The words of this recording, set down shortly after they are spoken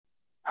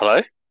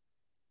Hello?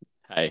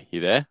 Hey, you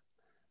there?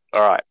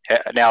 All right.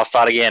 Now I'll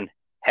start again.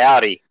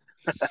 Howdy.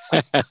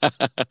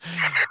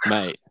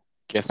 Mate,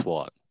 guess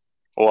what?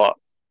 What?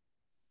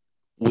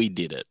 We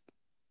did it.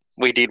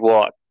 We did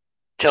what?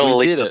 Tell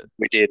We the did listeners it.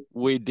 we did.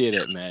 We did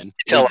it, man. We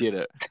Tell did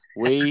it.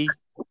 We did it.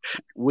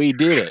 We we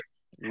did it.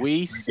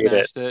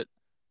 smashed it.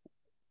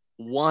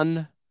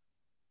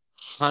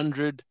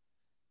 100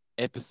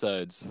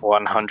 episodes of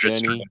 100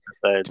 Journey to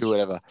episodes.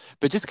 whatever.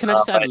 But just can I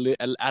just mate.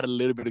 add a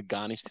little bit of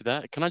garnish to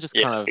that? Can I just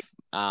Yeah. kind of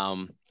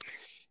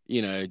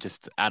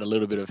just add a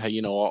little bit of, hey,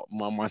 you know what,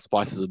 my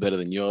spices are better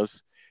than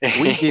yours.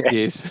 We did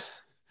this.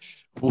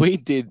 We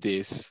did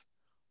this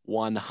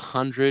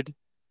 100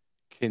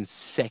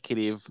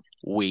 consecutive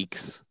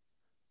weeks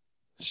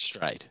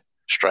straight.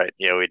 Straight.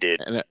 Yeah, we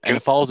did. And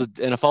if I was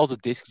a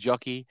disc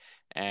jockey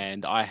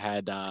and I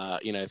had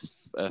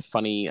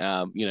funny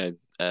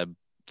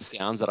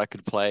sounds that I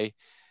could play,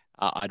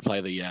 I'd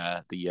play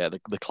the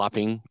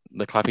clapping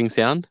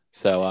sound.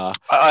 So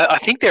I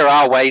think there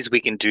are ways we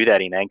can do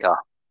that in Anchor.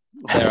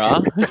 there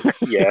are.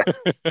 Yeah.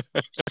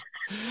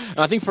 And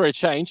I think for a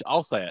change,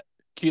 I'll say it.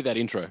 Cue that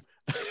intro.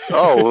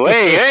 Oh,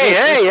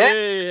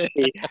 hey.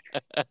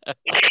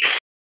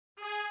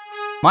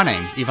 My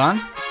name's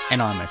Ivan,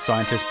 and I'm a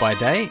scientist by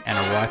day and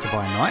a writer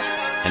by night.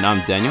 And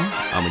I'm Daniel.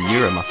 I'm a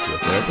neuromuscular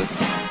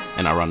therapist,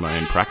 and I run my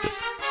own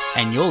practice.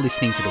 And you're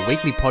listening to the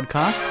weekly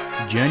podcast,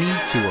 Journey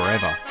to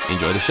Wherever.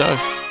 Enjoy the show.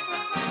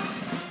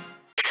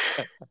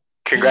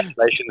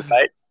 Congratulations,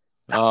 mate.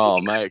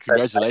 Oh, mate,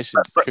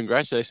 congratulations.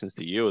 Congratulations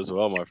to you as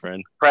well, my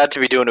friend. Proud to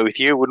be doing it with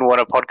you. Wouldn't want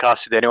to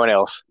podcast with anyone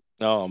else.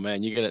 Oh,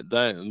 man,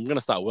 I'm going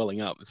to start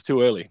welling up. It's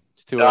too early.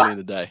 It's too early in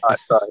the day.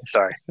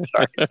 Sorry.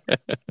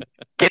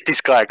 Get this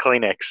guy a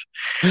Kleenex.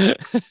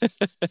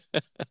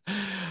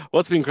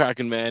 What's been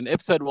cracking, man?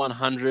 Episode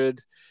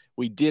 100.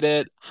 We did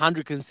it.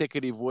 100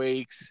 consecutive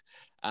weeks.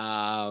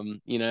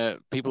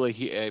 People are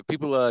here.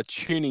 People are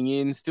tuning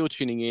in, still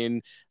tuning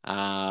in.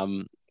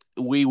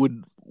 We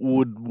would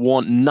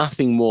want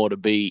nothing more to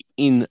be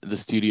in the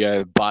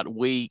studio, but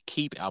we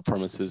keep our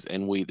promises,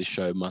 and the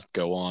show must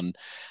go on.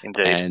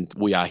 Indeed. And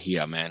we are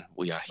here, man.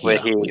 We are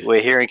here.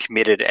 We're here and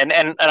committed. And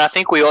I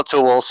think we ought to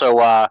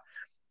also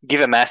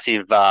give a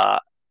massive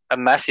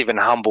and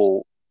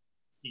humble,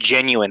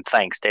 genuine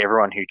thanks to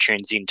everyone who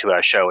tunes into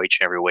our show each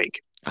and every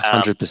week.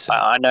 100%.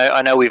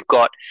 I know we've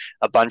got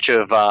a bunch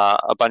of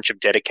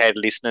dedicated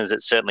listeners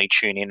that certainly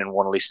tune in and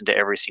want to listen to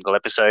every single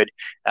episode.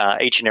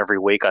 Each and every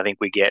week, I think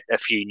we get a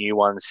few new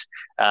ones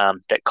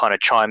that kind of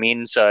chime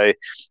in. So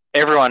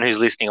everyone who's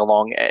listening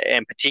along,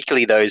 and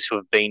particularly those who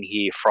have been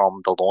here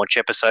from the launch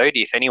episode,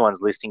 if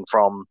anyone's listening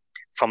from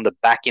the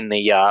back in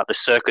the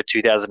circa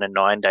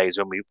 2009 days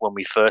when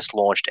we first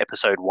launched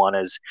episode 1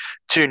 as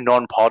two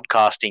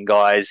non-podcasting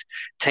guys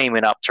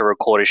teaming up to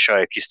record a show,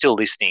 if you're still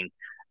listening,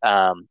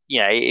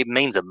 it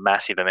means a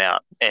massive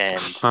amount, and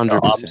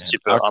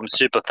 100%. I'm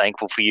super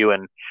thankful for you,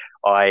 and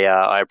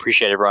I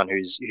appreciate everyone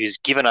who's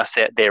given us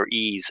their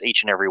ears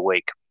each and every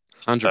week.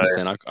 100%.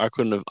 So, I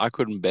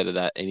couldn't better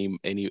that any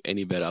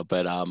better.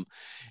 But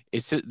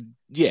it's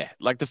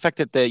like the fact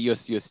that you're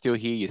still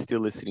here, you're still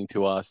listening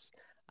to us,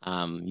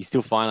 you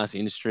still find us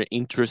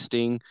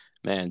interesting,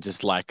 man.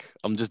 Just like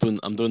I'm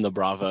doing the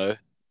Bravo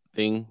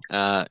thing,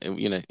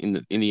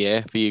 in the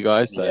air for you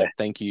guys. So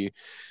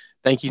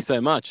Thank you so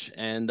much.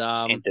 And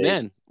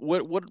man,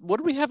 what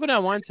do we have in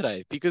our mind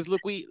today? Because look,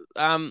 we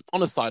on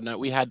a side note,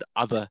 we had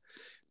other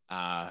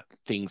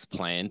things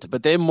planned,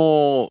 but they're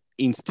more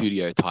in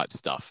studio type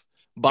stuff.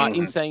 But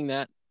in saying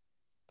that,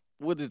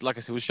 like I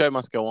said, the show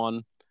must go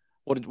on.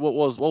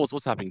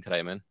 What's happening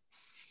today, man?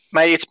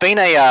 Mate, it's been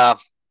an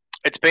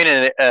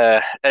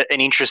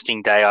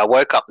interesting day. I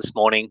woke up this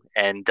morning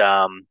and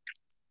I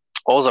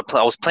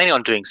was planning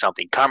on doing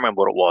something. Can't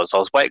remember what it was. I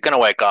was going to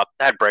wake up,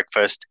 had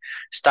breakfast,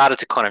 started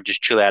to kind of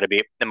just chill out a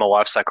bit. Then my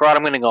wife's like, right,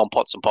 I'm going to go and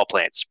pot some pot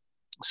plants.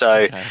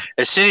 So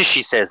As soon as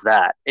she says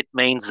that, it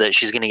means that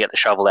she's going to get the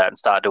shovel out and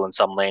start doing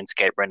some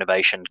landscape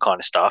renovation kind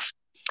of stuff.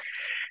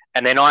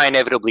 And then I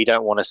inevitably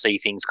don't want to see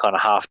things kind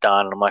of half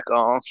done. And I'm like,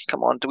 oh,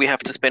 come on, do we have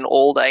to spend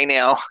all day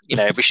now?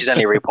 But she's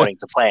only repotting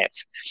to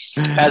plants.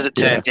 As it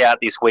turns out,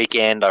 this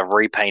weekend I've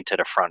repainted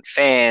a front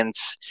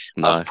fence.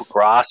 Nice. I've put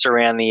grass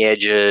around the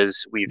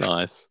edges. We've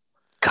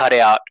cut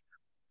out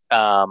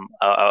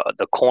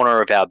the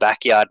corner of our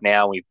backyard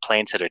now. We've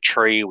planted a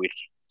tree with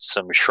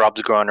some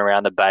shrubs growing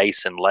around the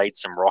base and laid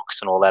some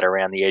rocks and all that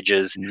around the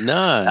edges.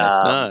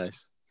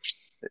 Nice.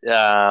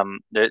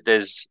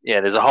 There's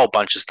a whole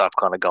bunch of stuff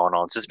kind of going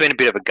on. So it's been a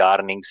bit of a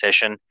gardening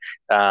session.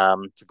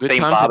 It's a good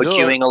been time to do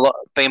it.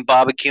 Been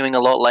barbecuing a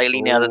lot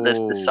lately. Now that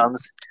the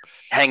sun's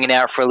hanging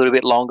out for a little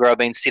bit longer, I've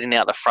been sitting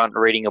out the front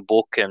reading a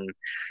book and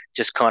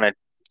just kind of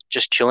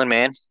chilling,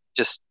 man.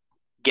 Just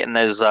getting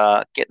that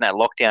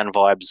lockdown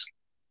vibes.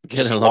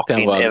 Getting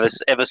lockdown vibes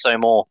ever so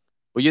more.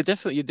 Well, you're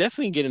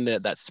definitely getting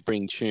that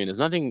spring tune. There's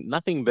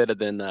nothing better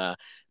than the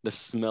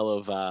smell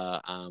of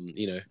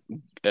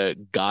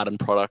garden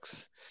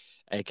products,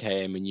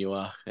 aka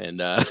manure,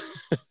 and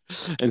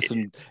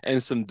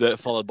some dirt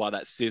followed by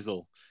that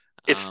sizzle.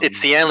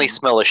 It's the only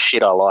smell of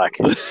shit I like.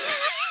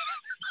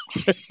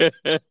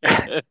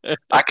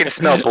 I can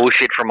smell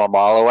bullshit from a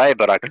mile away,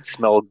 but I can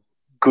smell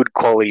good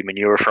quality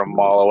manure from a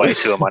mile away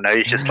to him. I know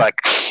he's just like,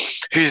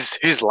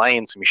 who's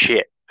laying some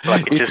shit?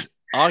 Like it just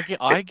I get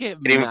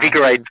it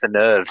invigorates the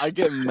nerves. I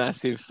get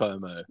massive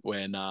FOMO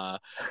when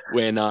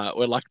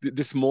like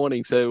this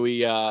morning. So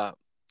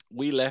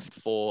we left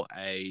for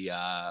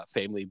a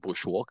family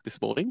bushwalk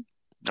this morning.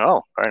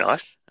 Oh, very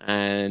nice.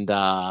 And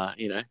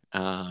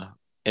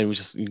and we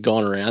just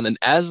gone around, and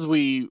as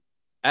we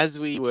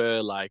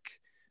were like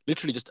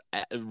literally just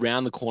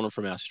around the corner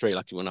from our street,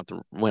 like we went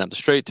up the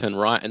street, turned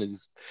right, and there's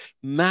this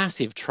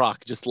massive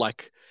truck just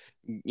like,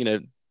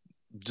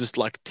 just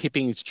like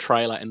tipping his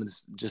trailer, and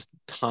there's just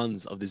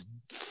tons of this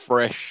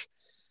fresh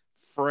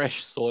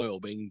soil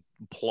being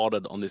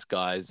plotted on this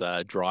guy's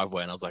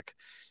driveway, and I was like,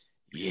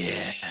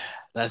 yeah,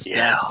 that's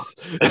I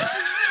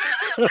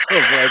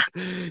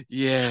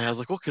was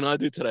like, what can I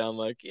do today? I'm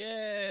like,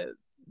 yeah,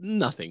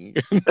 nothing.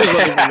 There's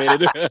nothing for me to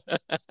do.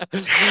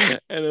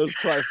 And it was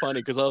quite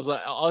funny because I was like,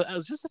 it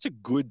was just such a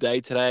good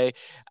day today.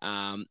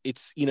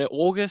 It's,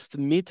 August,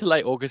 mid to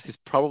late August is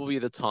probably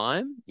the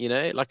time,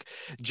 like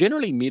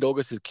generally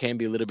mid-August can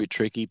be a little bit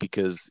tricky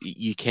because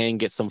you can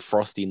get some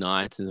frosty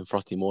nights and some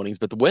frosty mornings,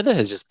 but the weather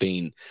has just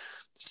been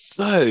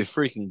so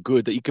freaking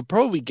good that you could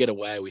probably get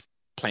away with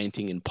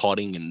planting and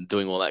potting and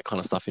doing all that kind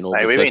of stuff in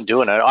August. Hey, we've been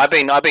doing it. I've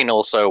been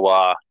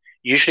also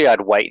usually I'd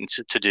wait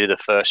to do the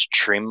first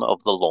trim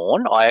of the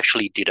lawn. I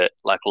actually did it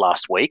like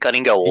last week. I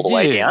didn't go all the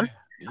way down.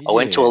 I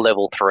went to a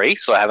level 3,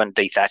 so I haven't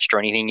dethatched or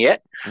anything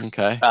yet.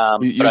 Okay.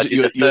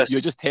 You're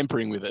just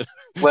tempering with it.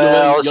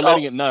 Well, you're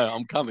letting it know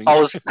I'm coming.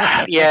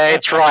 Yeah,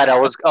 it's right. I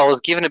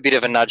was given a bit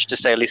of a nudge to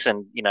say,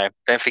 listen,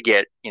 don't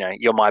forget,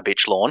 you're my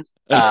bitch lawn.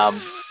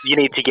 You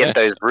need to get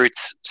those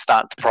roots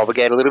starting to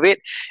propagate a little bit.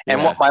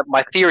 And what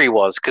my theory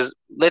was, because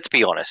let's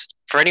be honest,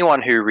 for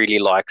anyone who really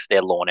likes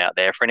their lawn out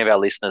there, for any of our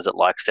listeners that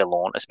likes their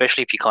lawn,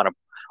 especially if you kind of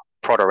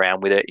prod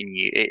around with it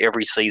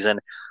every season,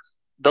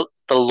 the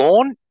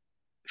lawn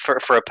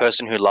for a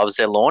person who loves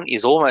their lawn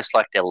is almost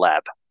like their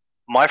lab.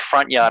 My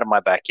front yard and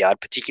my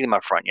backyard, particularly my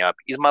front yard,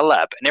 is my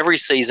lab. And every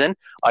season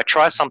I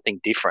try something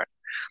different.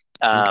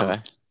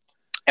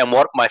 And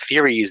what my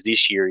theory is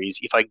this year is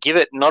if I give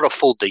it not a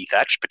full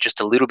dethatch, but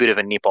just a little bit of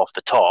a nip off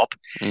the top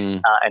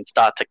and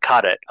start to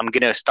cut it, I'm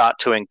going to start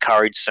to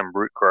encourage some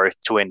root growth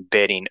to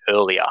embed in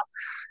earlier.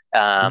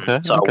 I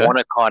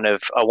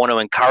want to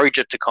encourage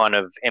it to kind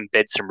of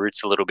embed some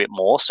roots a little bit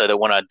more so that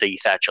when I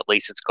dethatch, at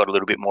least it's got a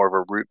little bit more of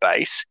a root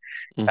base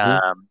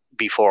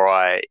before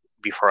I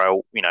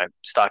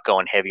start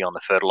going heavy on the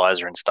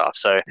fertilizer and stuff.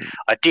 So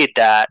I did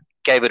that.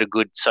 Gave it a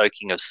good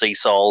soaking of sea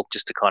salt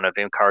just to kind of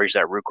encourage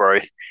that root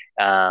growth.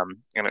 And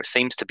it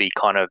seems to be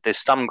there's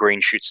some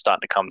green shoots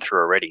starting to come through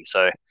already.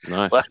 So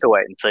nice. We'll have to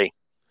wait and see.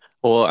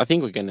 Well, I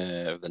think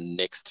the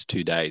next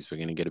 2 days, we're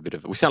going to get a bit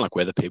of, we sound like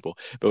weather people,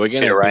 but we're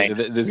going to,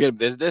 there's a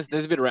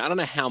bit of rain. I don't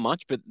know how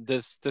much, but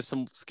there's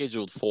some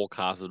scheduled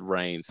forecasted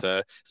rain.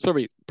 So it's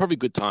probably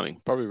good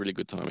timing, probably really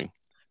good timing.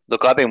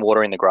 Look, I've been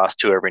watering the grass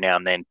too every now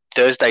and then.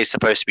 Thursday is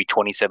supposed to be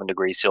 27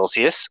 degrees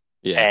Celsius.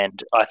 Yeah.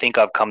 And I think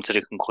I've come to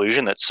the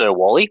conclusion that Sir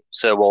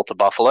Walter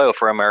Buffalo, or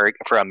for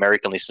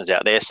American listeners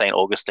out there, St.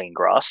 Augustine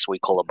grass, we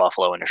call it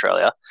buffalo in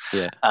Australia.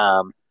 Yeah.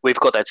 We've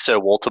got that Sir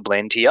Walter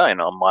blend here and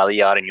on my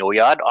yard and your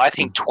yard. I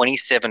think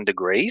 27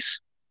 degrees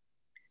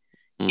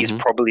is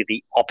probably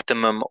the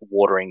optimum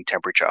watering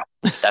temperature.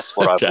 That's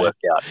what I've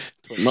worked out.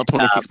 Not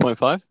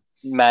 26.5?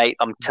 Mate,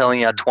 I'm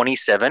telling you,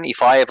 27.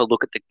 If I ever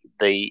look at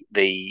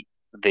the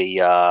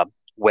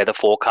weather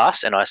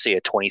forecast and I see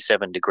a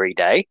 27-degree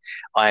day,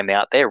 I am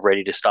out there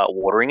ready to start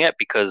watering it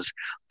because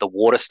the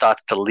water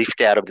starts to lift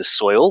out of the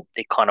soil.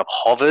 It kind of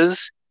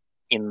hovers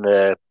in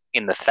the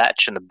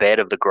thatch and the bed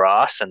of the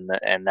grass and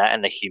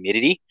the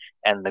humidity,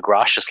 and the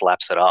grass just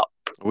laps it up.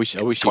 I wish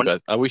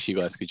you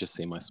guys could just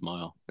see my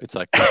smile. It's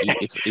like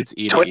it's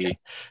ear to ear.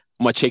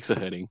 My cheeks are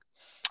hurting.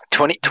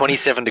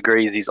 27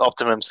 degrees is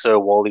optimum Sir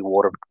Wally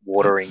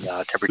watering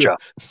temperature.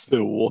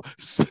 Sir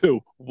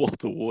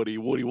Walter Warty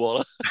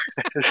water.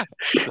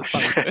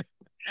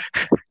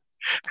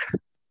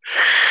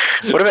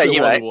 What about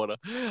you, mate? Water.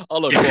 Oh,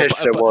 look,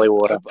 Sir Wally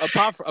water.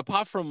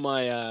 Apart from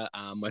my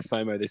my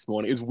FOMO this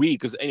morning, it's weird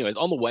because anyways,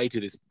 on the way to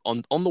this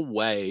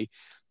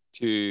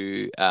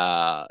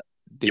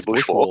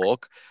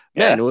bushwalk,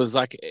 man, it was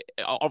like,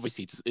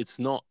 obviously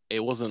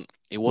it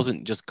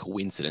wasn't just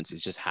coincidence.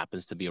 It just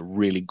happens to be a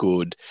really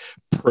good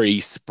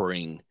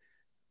pre-spring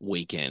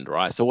weekend,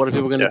 right? So what are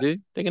people going to do?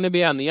 They're going to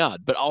be out in the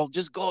yard. But I'll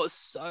just go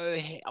so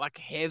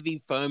heavy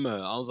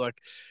FOMO. I was like,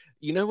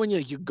 when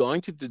you're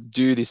going to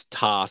do this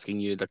task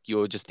and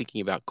you're just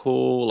thinking about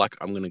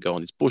I'm going to go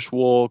on this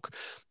bushwalk.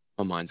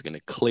 My mind's going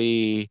to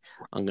clear.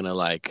 I'm going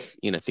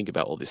to think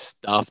about all this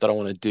stuff that I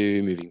want to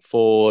do moving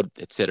forward,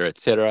 et cetera, et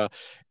cetera.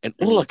 And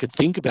all I could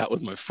think about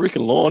was my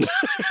freaking lawn.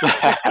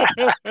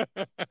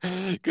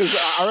 Because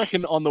I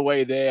reckon on the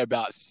way there,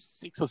 about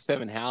 6 or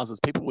 7 houses,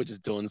 people were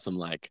just doing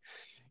some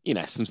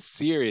some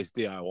serious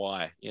DIY.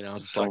 I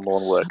was just some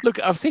lawn work.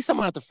 Look, I see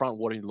someone at the front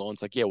watering the lawn.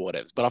 It's like, yeah,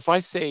 whatever. But if I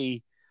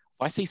see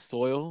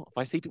soil, if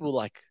I see people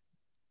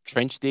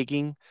trench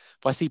digging,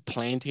 if I see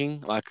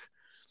planting, like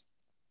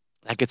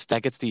that gets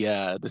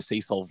the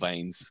sea salt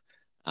veins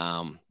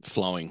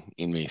flowing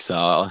in me. So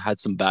I had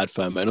some bad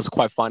FOMO, and it was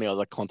quite funny. I was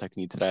like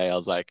contacting you today. I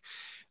was like,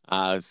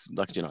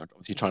 like, you know,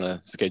 obviously trying to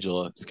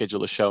schedule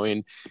a show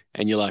in,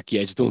 and you're like, yeah,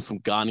 just doing some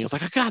gardening. I was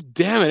like, God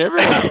damn it,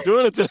 everyone's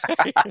doing it today.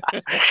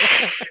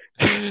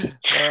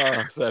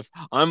 So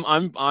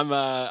I'm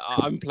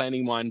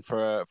planning mine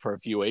for a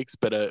few weeks,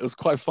 but it was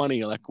quite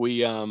funny. Like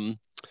we for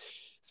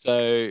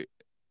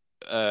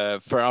our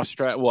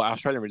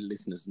Australian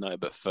listeners know,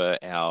 but for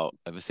our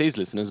overseas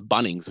listeners,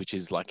 Bunnings, which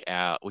is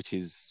our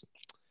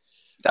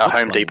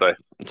Home Depot.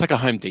 It's like a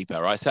Home Depot,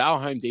 right? So our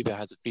Home Depot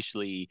has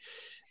officially,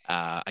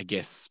 I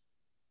guess,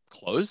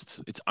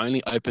 closed. It's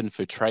only open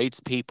for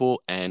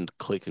tradespeople and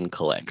click and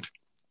collect.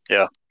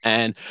 Yeah.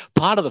 And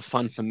part of the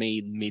fun for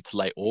me mid to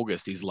late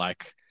August is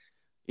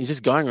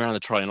just going around the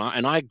trolley,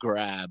 and I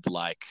grab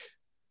like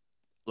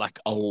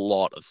a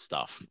lot of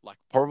stuff, like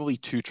probably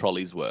 2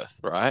 trolleys worth,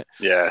 right?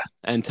 Yeah.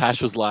 And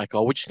Tash was like,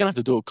 "Oh, we're just gonna have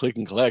to do a click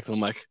and collect."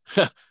 I'm like,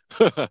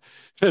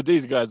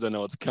 these guys don't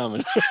know what's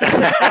coming.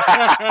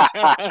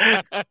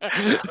 I'm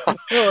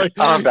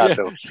about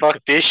to fuck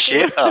this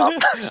shit up.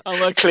 I'm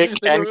like, click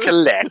and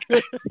collect.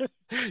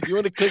 You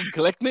want to click and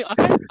collect me?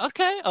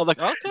 Okay. I'm like,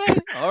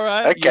 okay, all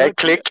right. Okay,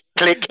 click.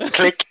 Because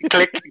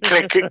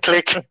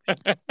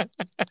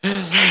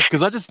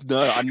I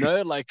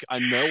know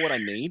what I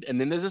need, and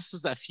then there's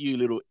just that few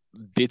little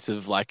bits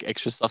of like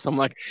extra stuff. So I'm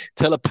like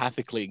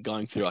telepathically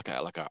going through like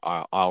a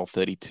aisle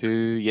 32.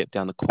 Yep,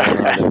 down the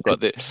corner they've got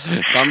this.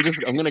 So I'm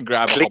gonna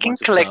grab. Click and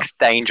collect's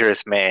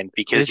dangerous, man,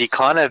 because it's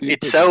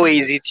so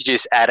easy to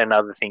just add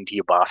another thing to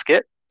your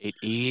basket. It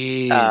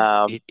is.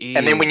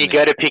 And then when you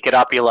go to pick it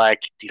up, you're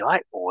like, did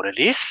I order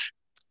this?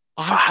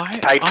 I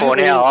paid for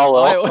now. Oh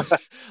well.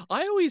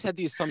 I always had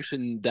the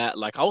assumption that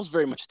like I was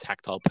very much a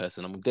tactile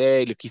person. I'm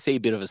there. Look, you see a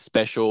bit of a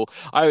special.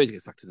 I always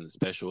get sucked into the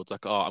special. It's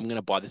like, oh, I'm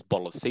gonna buy this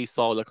bottle of sea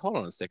salt. Like, hold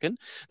on a second.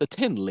 The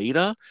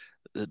 10-liter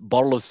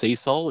bottle of sea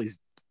salt is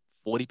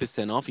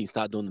 40% off. You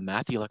start doing the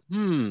math. You're like,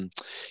 you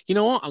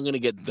know what? I'm gonna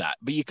get that,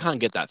 but you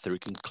can't get that through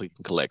click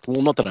and collect.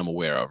 Well, not that I'm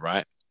aware of,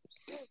 right?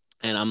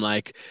 And I'm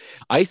like,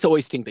 I used to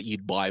always think that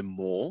you'd buy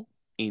more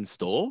in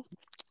store.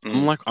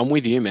 I'm like, I'm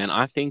with you, man.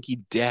 I think you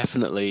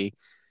definitely,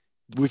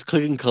 with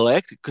click and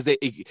collect, because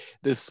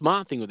the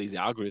smart thing with these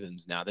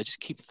algorithms now, they just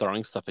keep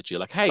throwing stuff at you.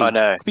 Like, hey, I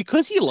know.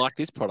 Because you like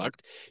this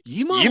product,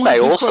 you may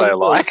also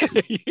like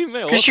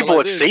because you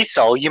bought sea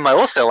salt, you may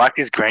also like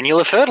this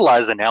granular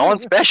fertilizer now on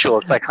special.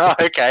 It's like, oh,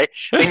 okay.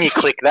 Then you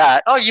click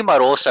that. Oh, you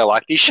might also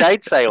like this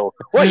shade sail.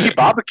 Well, you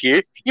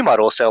barbecue. You might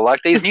also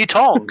like these new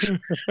tongs.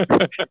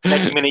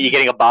 Next minute, you're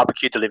getting a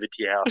barbecue delivered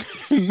to your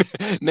house.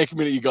 Next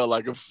minute, you got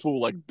like a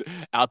full like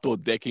outdoor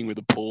decking with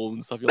a pool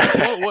and stuff. You're like,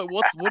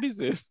 what is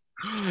this?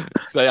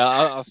 So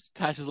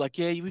Tash was like,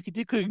 yeah, we could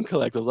do click and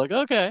collect. I was like,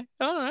 okay,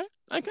 all right,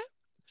 okay,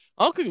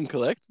 I'll click and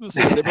collect. So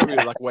they're probably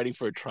like waiting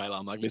for a trailer.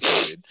 I'm like, listen,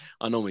 dude,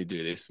 I normally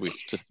do this with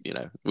just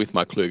with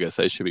my Kluger,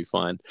 so it should be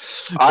fine.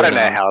 I don't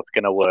know how it's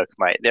gonna work,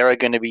 mate. There are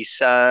going to be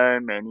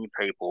so many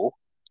people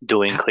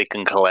doing click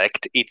and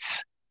collect.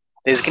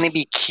 There's going to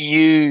be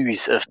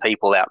queues of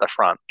people out the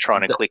front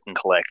trying to click and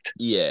collect.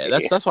 Yeah,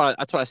 that's what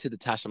I said to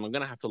Tash. I'm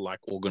going to have to like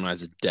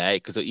organize a day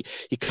because you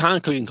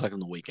can't click and collect on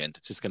the weekend.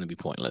 It's just going to be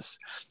pointless.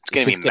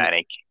 It's going to be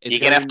manic. You're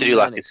going to have to do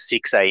like a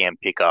 6 a.m.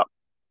 pickup.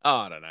 Oh,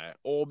 I don't know.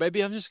 Or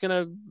maybe I'm just going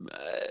to,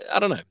 I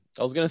don't know.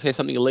 I was going to say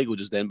something illegal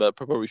just then, but I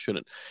probably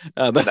shouldn't.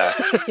 But no.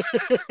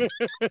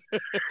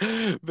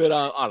 But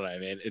I don't know,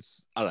 man.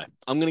 I don't know.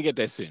 I'm going to get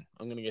there soon.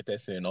 I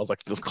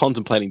was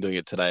contemplating doing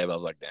it today, but I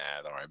was like,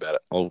 nah, don't worry about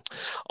it.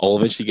 I'll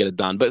eventually get it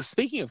done. But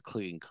speaking of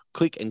click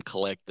and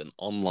collect and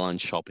online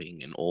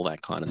shopping and all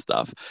that kind of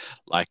stuff,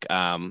 like,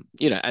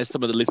 as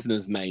some of the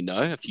listeners may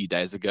know, a few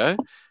days ago,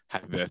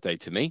 happy birthday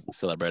to me.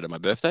 Celebrated my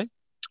birthday.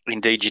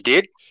 Indeed, you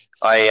did.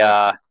 So,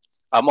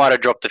 I might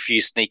have dropped a few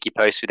sneaky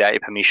posts without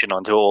your permission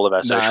onto all of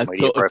our social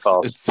media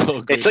profiles. It's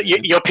all good,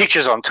 your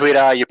pictures on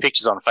Twitter, your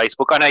pictures on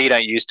Facebook. I know you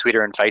don't use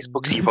Twitter and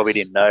Facebook, so you probably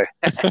didn't know.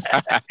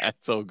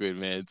 It's all good,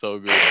 man. It's all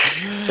good.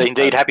 So,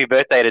 indeed, happy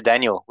birthday to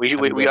Daniel.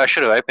 I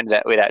should have opened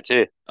that with that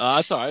too.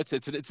 It's all right. It's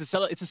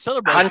a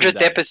celebration.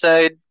 100th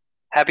episode.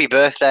 Happy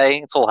birthday.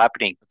 It's all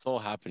happening. It's all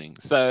happening.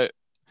 So,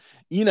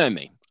 you know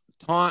me.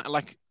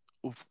 Like,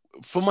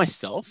 for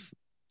myself,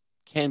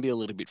 can be a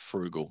little bit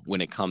frugal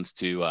when it comes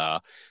to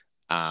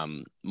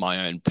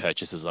my own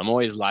purchases. I'm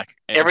always like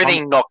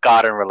everything not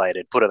garden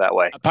related. Put it that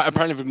way.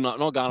 Apparently, not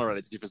garden related.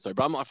 It's a different story.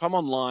 But if I'm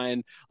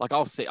online, like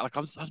I'll see, like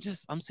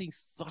I'm seeing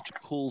such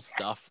cool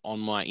stuff on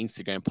my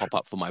Instagram pop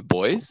up for my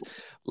boys,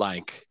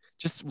 like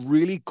just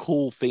really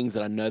cool things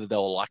that I know that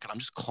they'll like, and I'm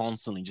just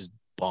constantly just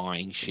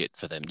buying shit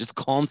for them, just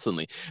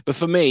constantly. But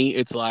for me,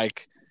 it's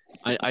like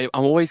I'm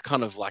always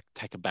kind of like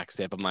take a back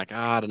step. I'm like,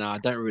 I don't know, I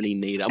don't really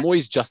need it. I'm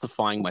always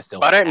justifying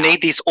myself. I don't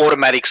need this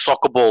automatic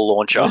soccer ball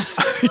launcher.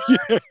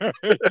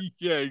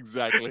 yeah,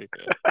 exactly.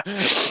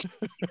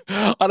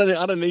 I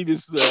don't need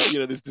this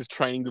this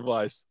training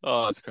device.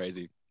 Oh, it's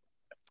crazy.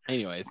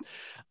 Anyways,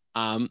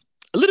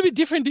 a little bit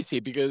different this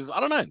year because I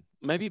don't know.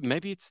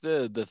 Maybe it's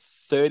the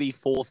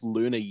 34th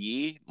lunar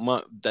year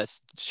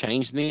that's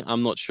changed me.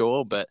 I'm not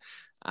sure, but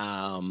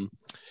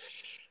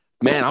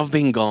man, I've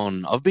been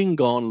gone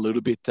a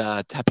little bit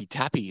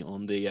tappy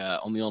on the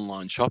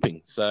online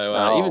shopping.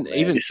 So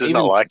even this is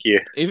not like you.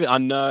 Even I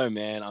know,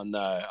 man. I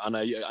know.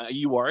 Are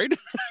you worried?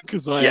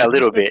 Because a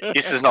little bit.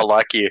 This is not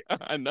like you.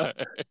 I know.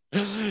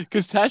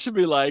 Because Tash would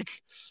be like,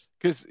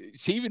 because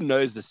she even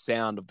knows the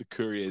sound of the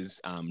courier's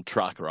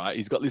truck, right?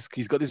 He's got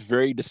this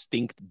very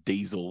distinct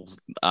diesel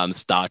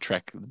Star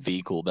Trek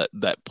vehicle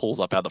that pulls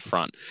up out the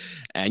front,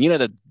 and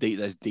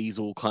those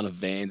diesel kind of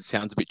vans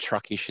sounds a bit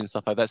truckish and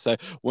stuff like that. So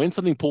when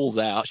something pulls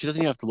out, she doesn't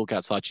even have to look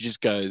outside. She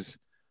just goes,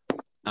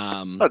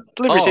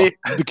 delivery's here.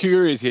 The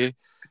courier's here.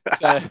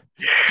 So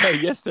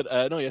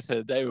yesterday, not yesterday,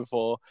 the day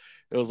before,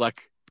 it was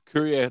like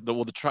courier.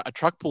 A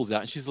truck pulls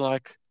out, and she's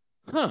like,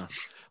 huh.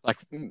 Like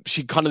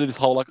she kind of did this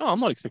whole like, oh, I'm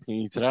not expecting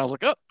you today. I was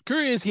like, oh,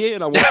 courier's here,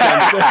 and I walked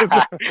downstairs,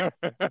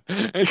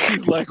 and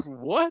she's like,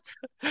 what?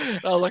 And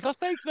I was like, oh,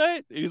 thanks,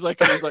 mate. He's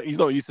like, he's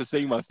not used to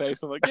seeing my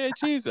face. I'm like, yeah,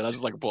 cheers, and I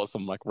just like bought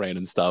some like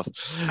random stuff.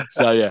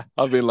 So yeah,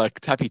 I've been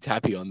like tappy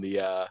on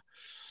the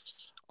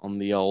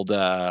old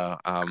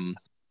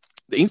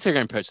the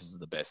Instagram purchase is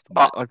the best.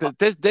 But like,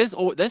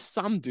 there's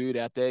some dude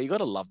out there. You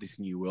gotta love this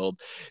new world.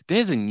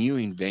 There's a new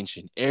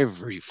invention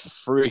every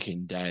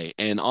freaking day,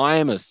 and I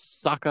am a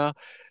sucker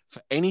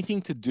for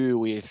anything to do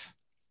with,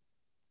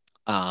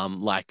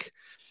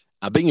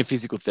 being a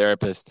physical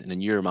therapist and a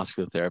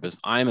neuromuscular therapist.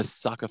 I am a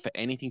sucker for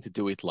anything to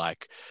do with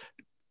like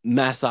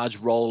massage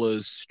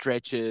rollers,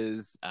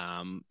 stretches,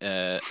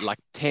 like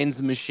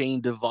TENS machine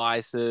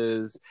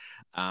devices.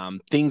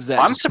 Things that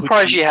I'm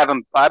surprised you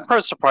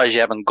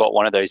haven't got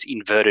one of those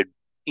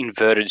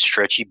inverted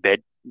stretchy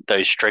bed,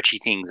 those stretchy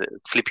things that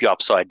flip you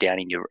upside down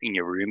in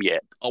your room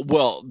yet. Oh,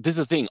 well, this is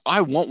the thing.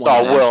 I want one.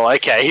 Oh, well,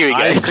 okay, here we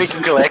go. Click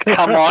and collect.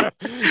 Come on.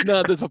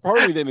 No, the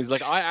problem with them is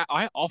like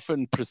I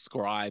often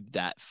prescribe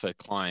that for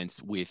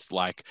clients with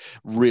like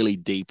really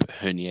deep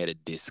herniated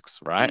discs,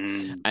 right?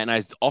 And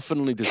I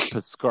often just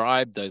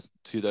prescribe those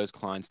to those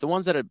clients, the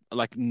ones that are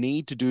like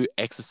need to do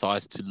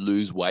exercise to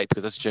lose weight,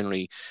 because that's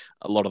generally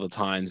a lot of the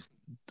times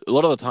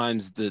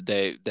that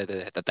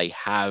they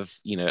have,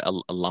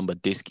 a lumbar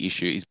disc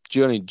issue is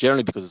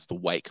generally because it's the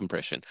weight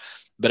compression.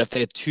 But if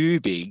they're too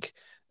big,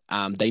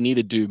 they need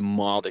to do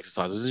mild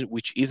exercises,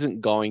 which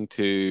isn't going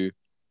to,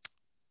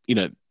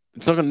 they're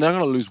not going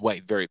to lose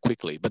weight very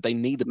quickly, but they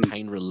need the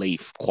pain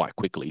relief quite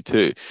quickly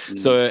too.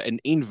 So an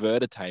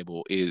inverter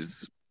table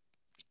it's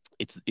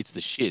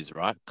the shiz,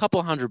 right? A couple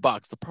of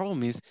 $100. The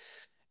problem is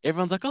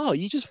everyone's like, oh,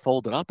 you just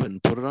fold it up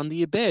and put it under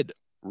your bed.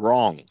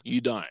 Wrong.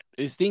 You don't.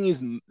 This thing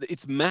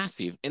it's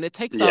massive, and it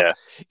takes up.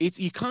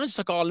 You can't just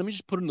like, oh, let me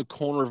just put it in the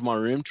corner of my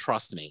room.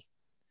 Trust me,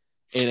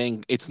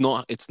 it's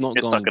not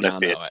going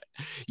down that way.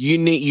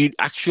 You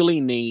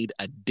actually need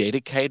a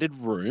dedicated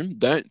room.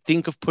 Don't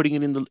think of putting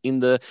it in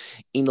the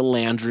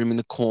lounge room in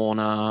the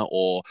corner,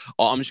 or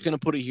I'm just going to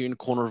put it here in the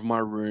corner of my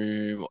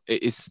room.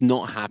 It's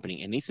not happening.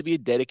 It needs to be a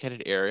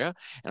dedicated area,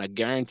 and I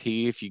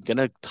guarantee you, if you're going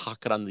to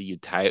tuck it under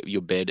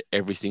your bed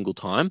every single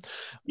time,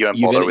 you're not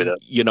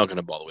going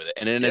to bother with it,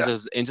 and then it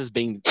ends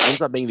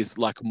up being this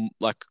like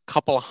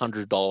couple of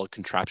 $100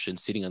 contraption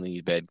sitting under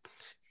your bed,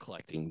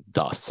 collecting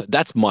dust. So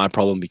that's my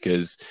problem,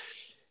 because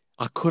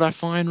could I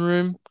find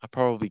room? I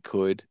probably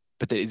could,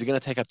 but is it going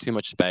to take up too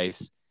much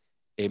space?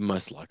 It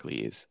most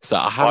likely is. So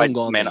I haven't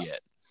gone there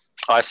yet.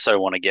 I so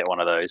want to get one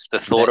of those. The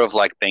thought of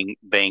like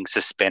being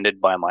suspended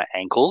by my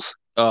ankles.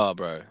 Oh,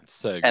 bro, it's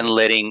so good. And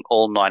letting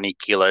all 90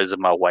 kilos of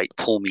my weight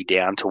pull me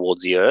down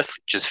towards the earth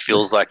just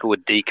feels like it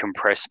would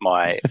decompress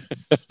my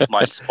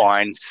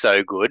spine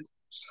so good.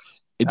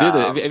 Dude,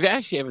 have you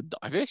actually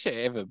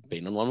ever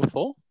been on one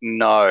before?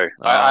 No,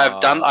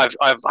 I've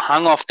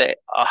hung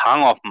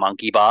off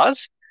monkey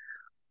bars,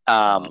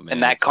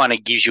 and that kind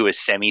of gives you a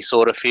semi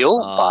sort of feel.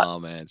 Oh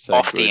man, so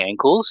off good. The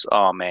ankles,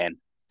 oh man,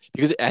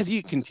 because as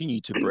you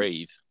continue to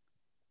breathe,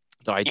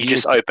 the idea you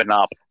just open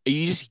up.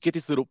 You just get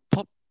this little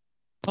pop,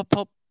 pop,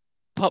 pop,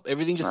 pop.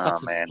 Everything just starts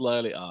to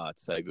slowly. Oh,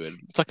 it's so good.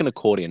 It's like an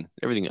accordion.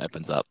 Everything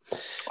opens up.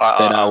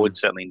 I would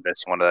certainly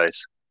invest in one of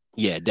those.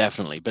 Yeah,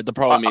 definitely. But the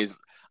problem is.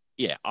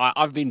 Yeah,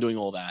 I've been doing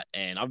all that,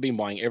 and I've been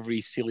buying every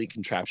silly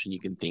contraption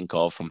you can think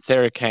of, from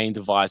Theracane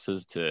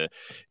devices to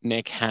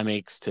neck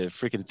hammocks to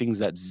freaking things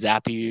that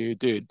zap you.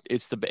 Dude,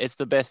 it's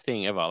the best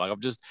thing ever. Like,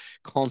 I'm just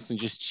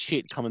constant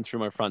shit coming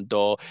through my front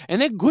door,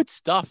 and they're good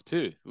stuff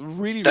too.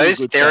 Really, those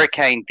good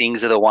Theracane stuff.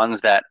 Things are the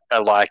ones that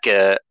are like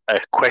a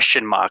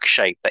question mark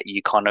shape that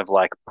you kind of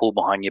like pull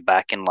behind your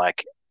back and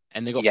like.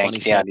 And they got funny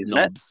shaped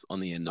knobs on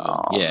the end of them.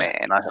 Oh, yeah.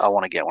 Man, I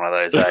want to get one of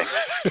those.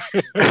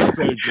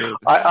 So good.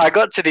 I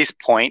got to this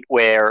point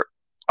where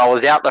I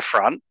was out the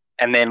front,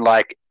 and then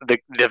like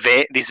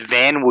this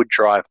van would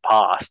drive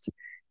past,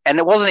 and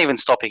it wasn't even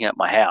stopping at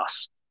my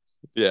house.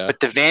 Yeah. But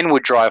the van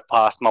would drive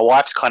past. My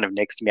wife's kind of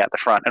next to me at the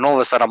front, and all of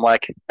a sudden I'm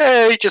like,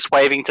 hey, just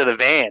waving to the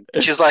van.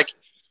 And she's like,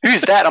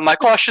 who's that? I'm like,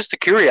 oh, it's just a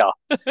courier.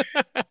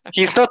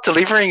 He's not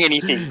delivering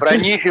anything, but I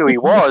knew who he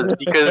was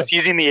because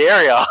he's in the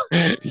area.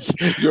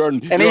 You're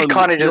on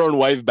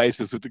wave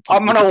basis with the.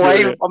 I'm on a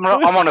wave.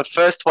 I'm on a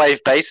first wave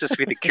basis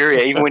with the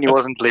courier, even when he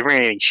wasn't delivering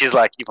anything. She's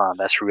like, Ivan,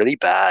 that's really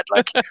bad.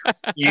 Like,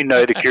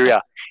 the courier.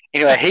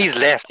 Anyway, he's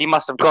left. He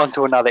must have gone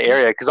to another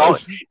area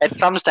because at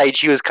some stage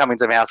he was coming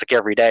to my house like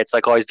every day. It's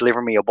like, oh, he's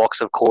delivering me a box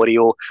of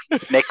cordial.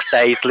 Next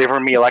day, he's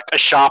delivering me like a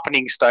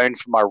sharpening stone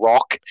for my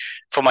rock,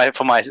 for my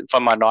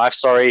knife.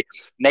 Sorry.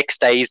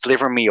 Next day, he's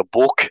delivering me a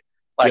book.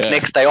 Like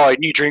next day, a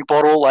new drink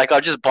bottle. Like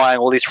I'm just buying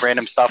all this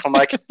random stuff. I'm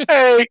like,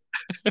 hey.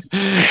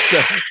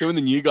 So when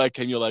the new guy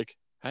came, you're like,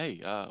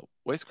 hey,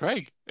 where's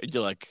Craig? And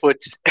you're like,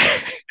 what's?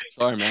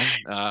 Sorry,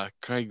 man.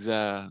 Craig's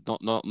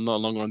not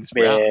longer on this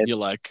route. And you're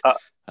like,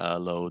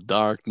 hello,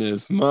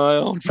 darkness, my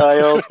old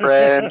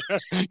friend.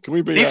 Can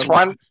we be this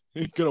one?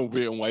 You're gonna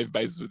be on wave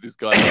basis with this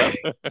guy.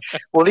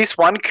 Well, this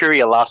one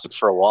courier lasted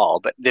for a while,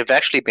 but they've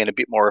actually been a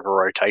bit more of a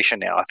rotation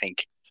now. I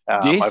think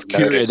this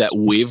courier that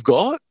we've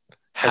got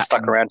has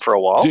stuck around for a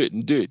while.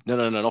 Dude,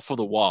 no, not for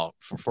the while.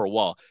 For a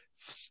while,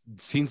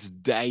 since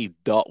day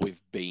dot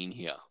we've been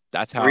here.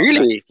 That's how.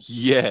 Really?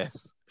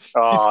 Yes.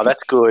 Oh,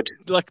 that's good.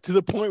 Like to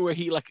the point where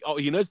he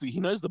knows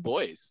the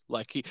boys.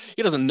 Like he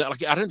doesn't know.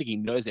 Like I don't think he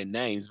knows their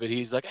names, but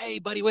he's like, "Hey,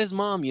 buddy, where's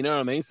mom?" You know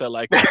what I mean? So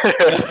like,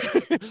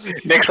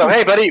 next time,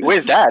 hey, buddy,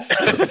 where's dad?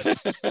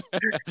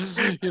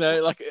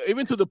 Like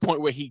even to the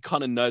point where he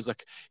kind of knows.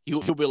 Like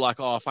he'll be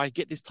like, "Oh, if I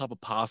get this type of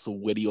parcel,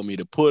 where do you want me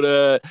to put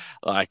it?"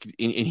 Like,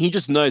 and he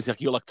just knows. Like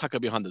he'll like tuck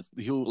it behind this.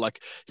 He'll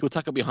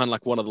tuck it behind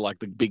like one of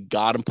the big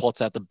garden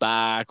pots at the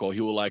back, or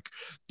he'll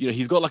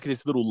he's got like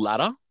this little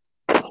ladder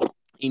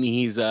in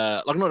his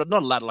not a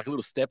ladder, like a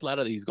little step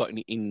ladder that he's got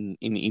in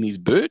his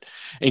boot,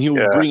 and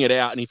he'll bring it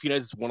out. And if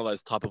it's one of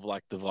those type of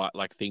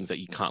things that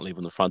you can't leave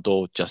on the front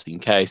door just in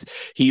case,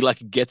 he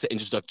gets it and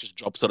just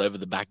drops it over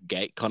the back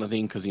gate kind of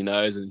thing because he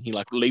knows, and he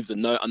leaves a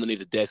note underneath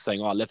the desk saying,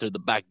 "Oh, I left it at the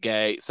back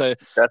gate." So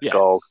that's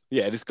gold.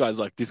 Yeah, this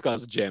guy's a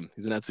gem.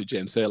 He's an absolute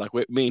gem. So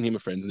me and him are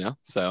friends now.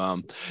 So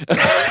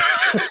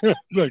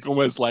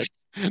almost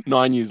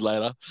 9 years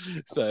later.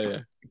 So yeah.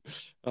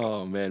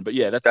 Oh man, but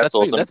yeah, that's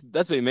awesome.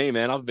 That's been me,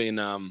 man. I've been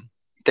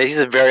This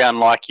is very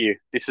unlike you.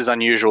 This is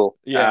unusual.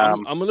 Yeah,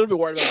 I'm a little bit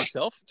worried about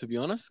myself, to be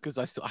honest, because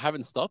I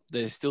haven't stopped.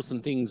 There's still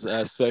some things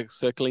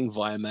circling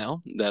via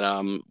mail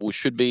that we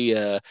should be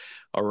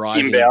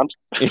arriving inbound.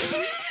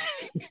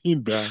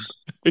 Inbound.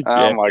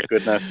 Oh my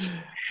goodness.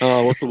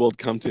 Oh, what's the world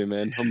come to,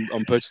 man?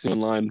 I'm purchasing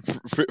online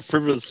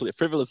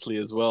frivolously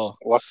as well.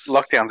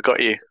 Lockdown's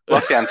got you.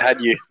 Lockdown's had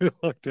you.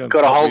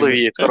 Got a hold of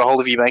you. It's got a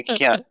hold of your bank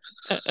account.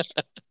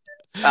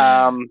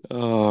 I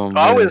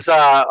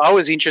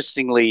was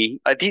interestingly.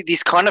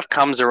 This kind of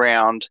comes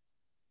around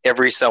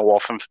every so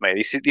often for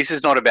me. This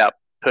is not about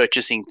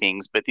purchasing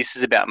things, but this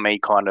is about me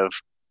kind of.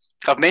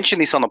 I've mentioned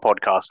this on the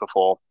podcast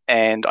before,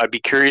 and I'd be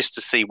curious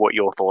to see what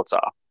your thoughts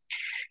are.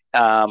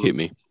 Hit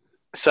me.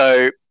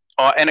 So.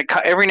 And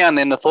every now and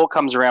then the thought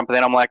comes around, but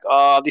then I'm like,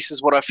 oh, this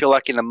is what I feel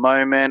like in the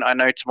moment. I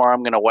know tomorrow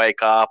I'm going to wake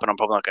up and I'm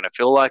probably not going to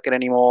feel like it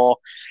anymore.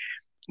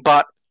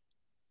 But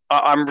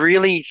I'm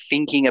really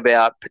thinking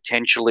about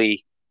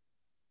potentially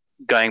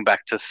going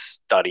back to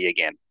study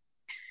again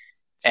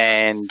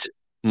and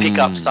pick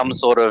up some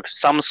sort of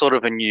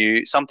something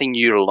new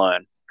to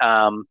learn.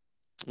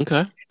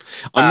 Okay.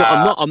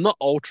 I'm not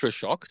ultra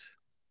shocked.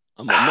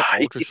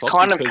 It's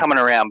kind of coming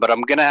around, but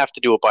I'm going to have to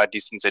do it by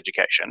distance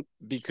education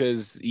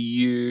because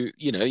you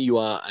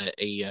are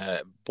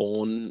a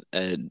born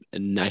a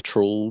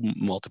natural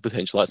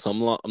multi-potentialite. So I'm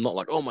not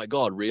like, oh my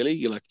god, really?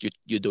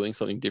 You're doing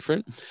something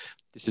different.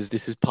 This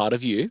is part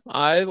of you.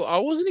 I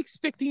wasn't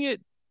expecting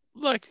it.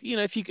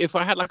 If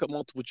I had a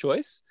multiple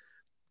choice,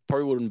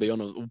 probably wouldn't be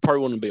on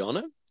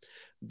it.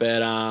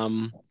 But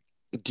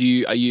do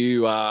you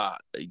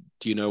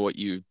know what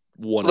you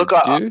want to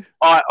do?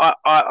 I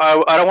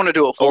don't want to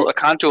do it full. I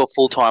can't do a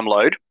full-time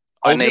load.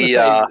 Is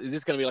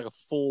this going to be like a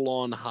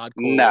full-on hardcore?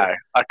 No,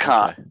 I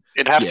can't. Okay.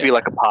 It'd have to be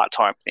like a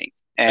part-time thing,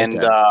 and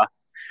it'd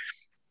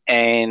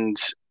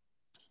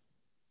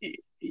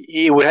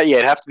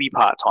have to be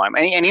part-time.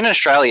 And in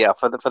Australia,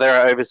 for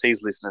their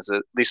overseas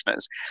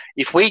listeners,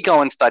 if we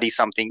go and study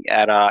something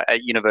at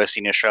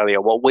university in Australia,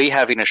 what we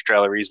have in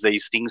Australia is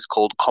these things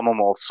called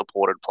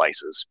Commonwealth-supported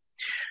places.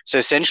 So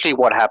essentially,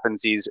 what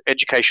happens is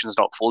education is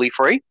not fully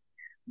free,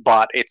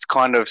 but it's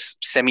kind of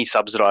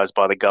semi-subsidized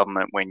by the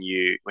government when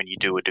you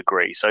do a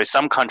degree. So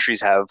some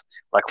countries have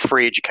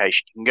free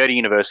education. You can go to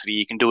university,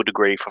 you can do a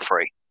degree for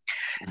free.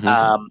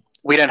 Mm-hmm.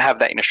 We don't have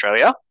that in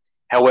Australia.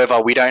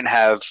 However, you don't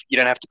have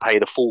to pay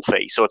the full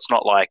fee. So it's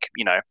not like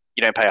you don't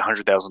pay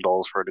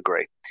 $100,000 for a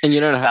degree, and you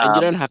don't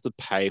have to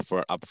pay for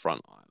it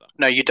upfront either.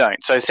 No, you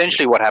don't. So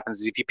essentially, what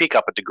happens is if you pick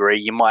up a degree,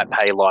 you might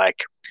pay $5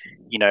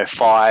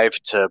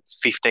 to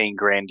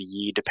 $15,000 a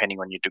year, depending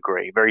on your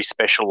degree. Very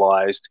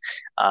specialized,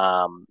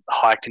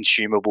 high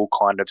consumable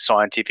kind of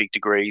scientific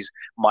degrees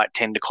might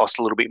tend to cost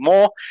a little bit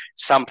more.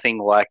 Something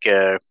like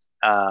a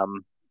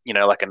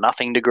like a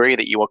nothing degree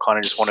that you kind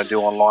of just want to do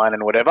online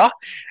and whatever,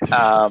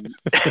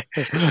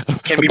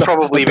 can be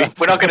probably.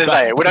 We're not going to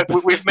say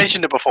it. We've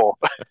mentioned it before.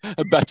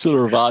 A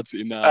Bachelor of Arts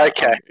in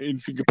in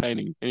finger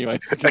painting.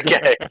 Anyways.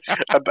 Okay.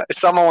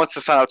 Someone wants to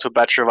sign up to a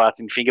Bachelor of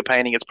Arts in finger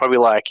painting. It's probably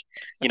like,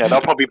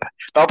 they'll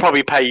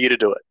probably pay you to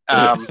do it.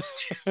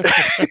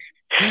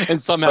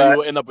 And somehow you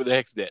will end up with a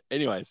HECS debt.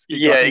 Anyways.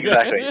 Yeah,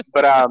 exactly.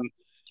 But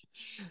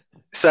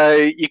so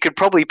you could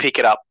probably pick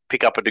up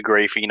a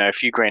degree for a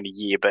few grand a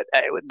year, but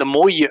the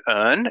more you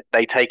earn,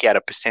 they take out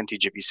a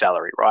percentage of your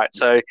salary, right?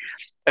 So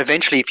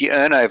eventually, if you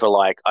earn over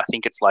I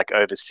think it's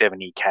over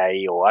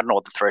 70K, or I don't know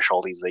what the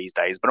threshold is these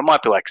days, but it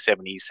might be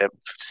 70,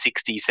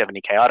 60,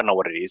 70K. I don't know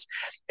what it is.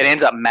 It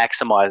ends up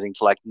maximizing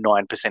to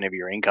 9% of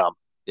your income.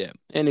 Yeah,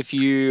 and if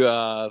you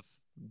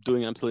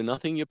doing absolutely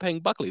nothing, you're paying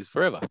Buckleys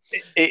forever.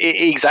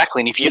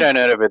 Exactly. And if you don't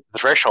earn over the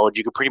threshold,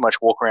 you could pretty much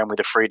walk around with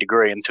a free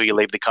degree until you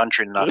leave the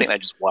country, and I think they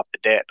just wipe the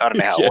debt. I don't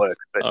know how it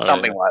works, but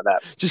something like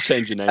that. Just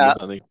change your name or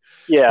something.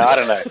 Yeah, I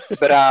don't know.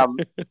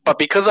 But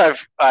because I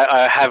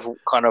have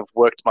kind of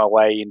worked my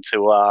way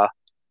into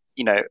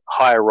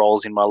higher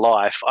roles in my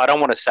life, I don't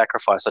want to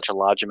sacrifice such a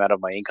large amount of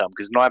my income,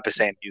 because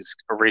 9% is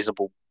a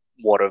reasonable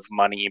wad of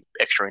money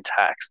extra in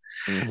tax.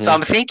 Mm-hmm. So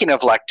I'm thinking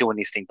of doing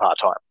this thing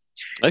part-time.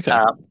 Okay.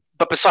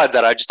 But besides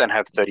that, I just don't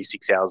have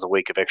 36 hours a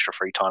week of extra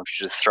free time to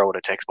just throw at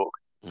a textbook.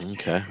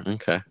 Okay.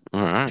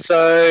 All right.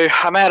 So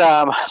I'm at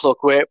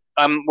look, we're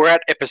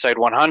at episode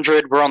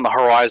 100. We're on the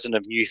horizon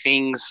of new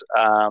things.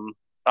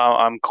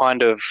 I'm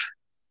kind of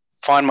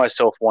find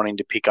myself wanting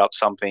to pick up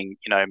something,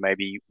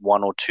 maybe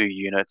 1 or 2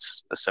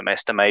 units a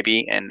semester,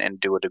 maybe, and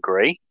do a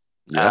degree.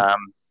 Yeah.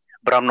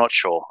 But I'm not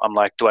sure. I'm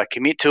like, do I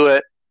commit to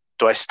it?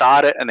 Do I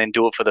start it and then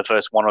do it for the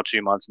first 1 or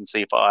 2 months and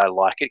see if I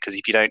like it? Because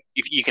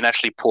if you can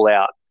actually pull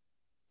out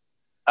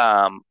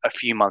a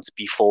few months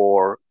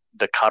before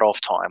the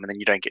cutoff time, and then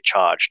you don't get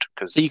charged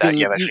because you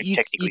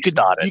technically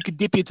started. You could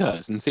dip your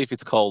toes and see if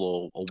it's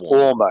cold or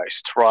warm.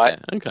 Almost, right?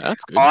 Yeah, okay,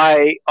 that's good.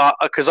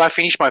 Because I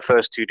finished my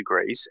first 2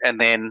 degrees, and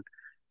then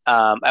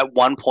at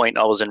one point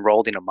I was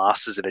enrolled in a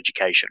Masters of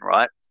Education,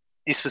 right?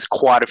 This was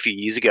quite a few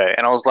years ago,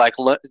 and I was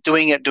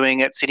doing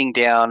it, sitting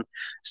down,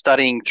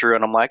 studying through,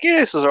 and I'm like, yeah,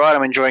 this is all right,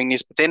 I'm enjoying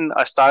this. But then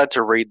I started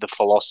to read the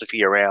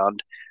philosophy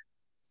around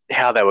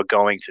how they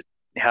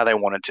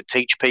wanted to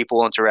teach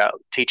people, and throughout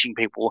teaching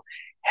people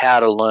how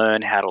to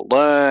learn,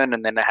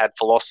 and then they had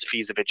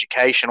philosophies of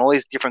education, all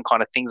these different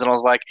kind of things, and I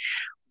was like,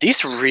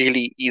 this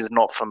really is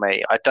not for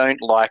me. I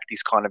don't like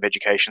this kind of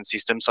education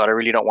system, so I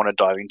really don't want to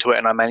dive into it,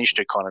 and I managed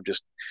to kind of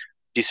just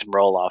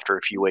disenroll after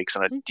a few weeks,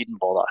 and I didn't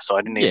bother, so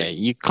I didn't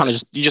you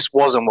just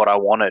wasn't what I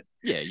wanted.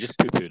 Yeah, you just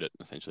poo-pooed it,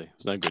 essentially. It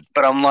was no good.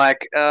 But I'm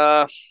like,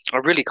 I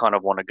really kind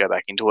of want to go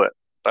back into it,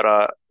 but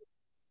I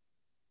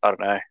don't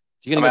know.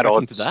 So you're going to go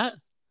back into that?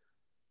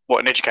 What,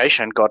 in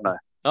education? God, no.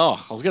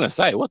 Oh, I was going to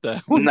say, what are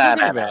you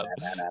talking about?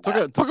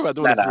 Talk about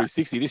doing a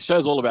 360. This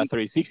show's all about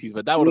 360s,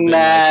 but that would have been...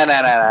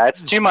 No.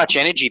 It's too much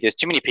energy. There's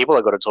too many people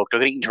I've got to talk to.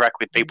 I've got to interact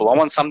with people. I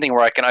want something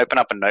where I can open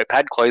up a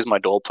notepad, close my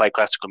door, play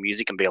classical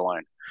music, and be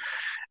alone.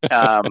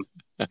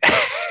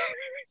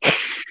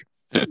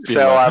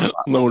 So I'm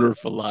loner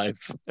for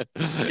life.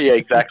 Yeah,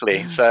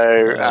 exactly.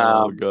 So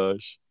oh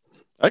gosh.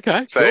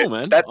 Okay, so cool,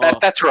 man.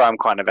 That's where I'm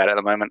kind of at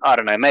the moment. I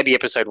don't know. Maybe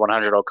episode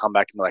 100, I'll come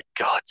back and be like,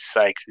 God's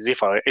sake, as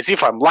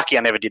if I'm lucky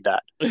I never did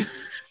that.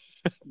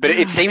 But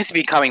it seems to be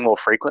becoming more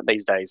frequent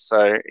these days.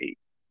 So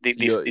this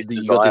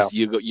desire.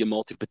 You got your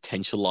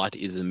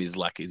multi-potentialitism is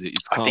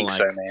it's kind of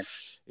like, so,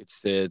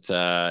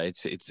 man.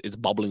 It's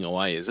bubbling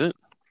away, is it?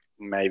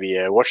 Maybe,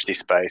 yeah. Watch this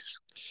space.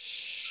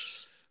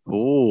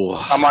 Oh,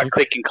 I might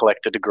click and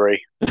collect a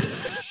degree.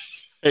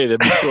 Hey,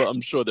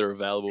 I'm sure they're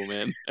available,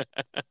 man.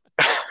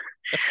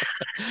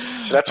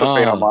 So that's what's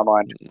been on my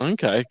mind.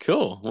 Okay,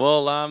 cool.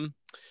 Well,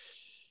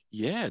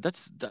 yeah,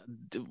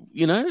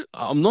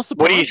 I'm not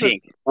surprised.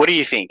 What do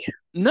you think?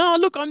 No,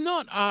 look, I'm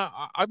not.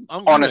 I'm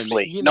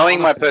honestly,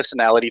 knowing my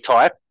personality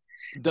type.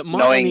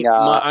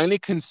 My only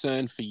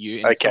concern for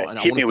you. Okay,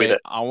 hit me with it.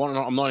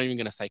 I'm not even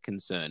going to say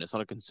concern. It's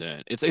not a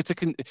concern. It's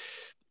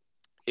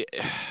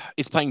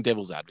playing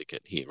devil's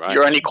advocate here, right?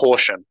 Your only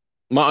caution.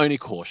 My only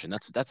caution.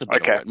 That's a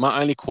better word.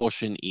 My only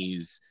caution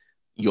is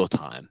your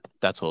time.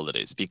 That's all it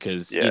is,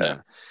 because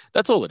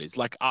that's all it is.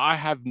 Like, I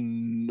have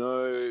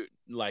no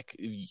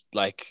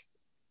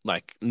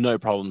no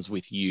problems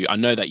with you. I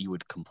know that you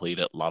would complete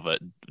it, love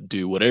it,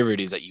 do whatever it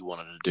is that you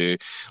wanted to do,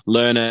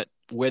 learn it,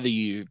 whether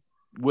you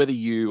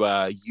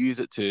use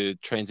it to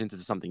transit into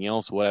something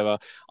else or whatever.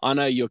 I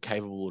know you're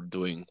capable of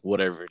doing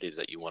whatever it is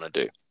that you want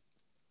to do.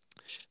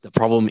 The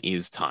problem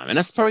is time, and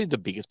that's probably the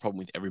biggest problem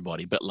with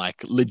everybody. But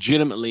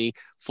legitimately,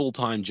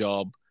 full-time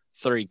job,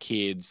 3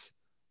 kids,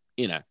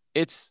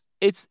 it's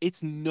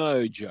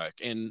no joke.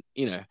 And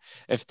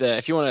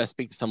if you want to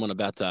speak to someone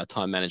about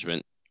time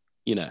management,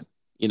 you know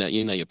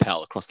your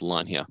pal across the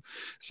line here.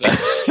 So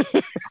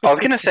I was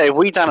going to say, have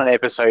we done an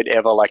episode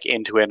ever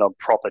end-to-end on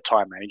proper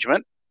time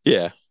management?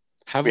 Yeah.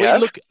 Have we?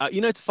 Look,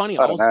 it's funny.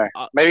 I don't know.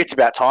 Maybe it's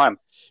about time.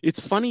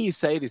 It's funny you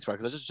say this, right?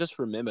 Because I just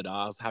remembered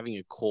I was having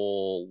a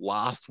call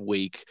last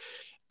week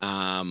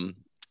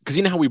because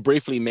you know how we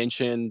briefly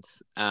mentioned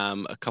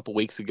a couple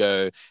weeks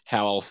ago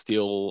how I'll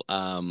still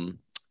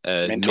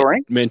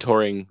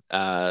mentoring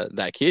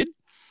that kid.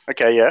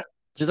 Okay, yeah.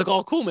 She's like,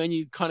 "Oh, cool, man.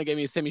 You kind of gave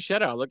me a semi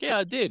shout out." I was like, "Yeah,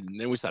 I did." And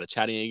then we started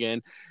chatting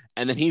again.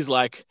 And then he's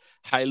like,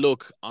 "Hey,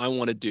 look, I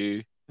want to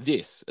do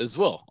this as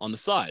well on the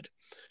side."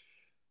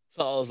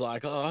 So I was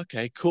like, "Oh,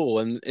 okay, cool."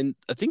 And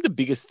I think the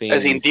biggest thing,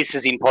 as in this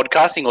is in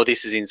podcasting, or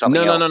this is in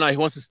something else? No. He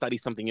wants to study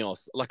something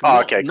else. Like,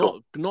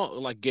 cool. Not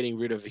like getting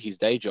rid of his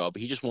day job.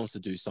 He just wants to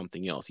do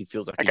something else. He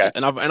feels like, okay.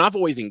 And I've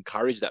always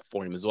encouraged that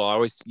for him as well. I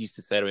always used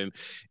to say to him,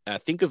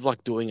 think of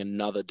like doing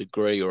another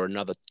degree or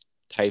another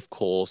TAFE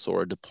course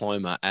or a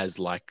diploma as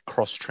like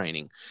cross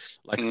training.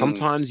 Like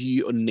sometimes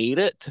you need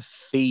it to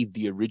feed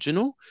the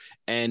original,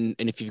 and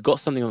if you've got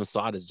something on the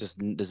side,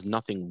 there's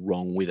nothing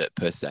wrong with it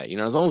per se. You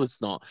know, as long as it's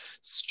not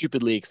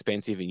stupidly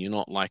expensive and you're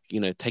not like,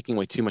 you know, taking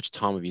away too much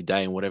time of your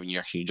day and whatever, and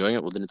you're actually enjoying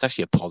it, well then it's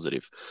actually a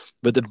positive.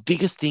 But the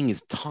biggest thing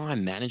is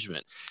time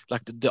management.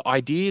 Like the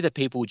idea that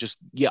people just,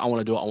 I want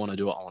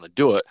to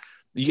do it.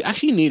 You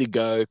actually need to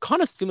go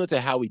kind of similar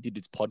to how we did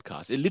this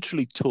podcast. It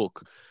literally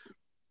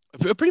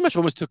pretty much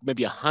almost took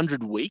maybe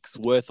 100 weeks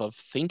worth of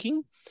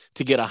thinking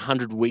to get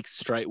 100 weeks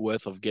straight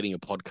worth of getting a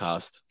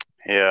podcast.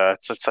 Yeah,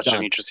 it's such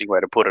an interesting way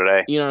to put it,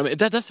 eh? You know,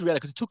 that's the reality,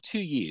 because it took 2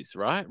 years,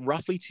 right?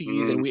 Roughly 2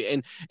 years,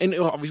 and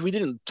obviously we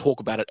didn't talk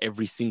about it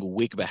every single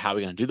week about how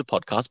we're going to do the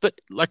podcast, but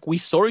like we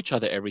saw each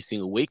other every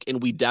single week,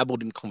 and we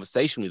dabbled in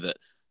conversation with it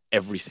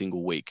every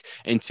single week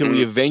until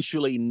we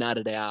eventually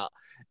nutted out.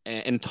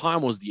 And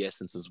time was the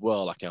essence as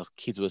well. Like our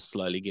kids were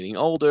slowly getting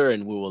older,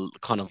 and we were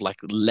kind of like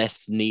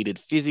less needed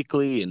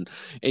physically, and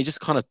it just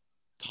kind of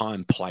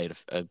time played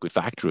a good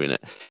factor in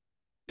it.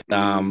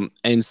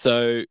 And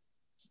so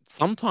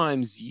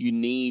sometimes you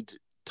need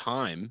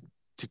time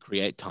to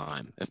create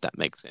time, if that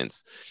makes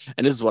sense.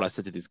 And this is what I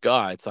said to this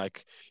guy. It's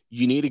like,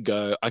 you need to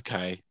go,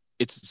 okay,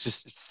 it's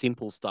just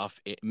simple stuff.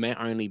 It may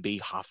only be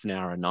half an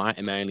hour a night.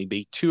 It may only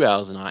be 2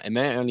 hours a night. It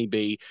may only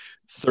be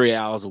 3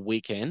 hours a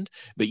weekend,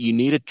 but you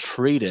need to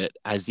treat it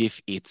as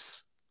if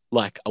it's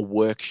like a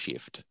work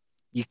shift.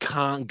 You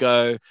can't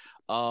go,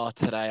 oh,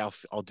 today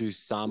I'll do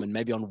some, and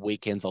maybe on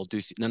weekends I'll do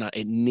some. No,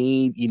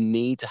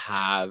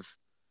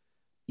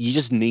 you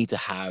just need to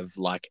have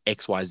like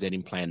XYZ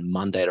in plan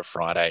Monday to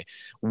Friday,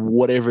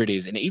 whatever it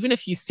is. And even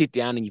if you sit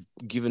down and you've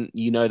given,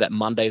 that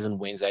Mondays and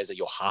Wednesdays are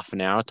your half an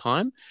hour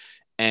time,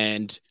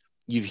 and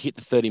you've hit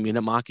the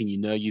 30-minute mark, and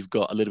you've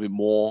got a little bit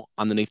more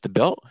underneath the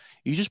belt,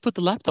 you just put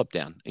the laptop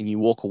down and you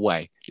walk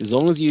away. As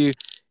long as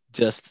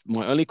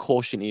my only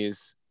caution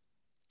is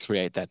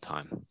create that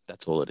time.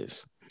 That's all it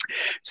is.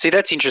 See,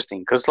 that's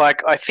interesting, because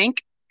like I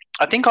think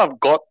I've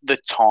got the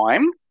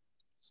time,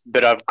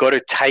 but I've got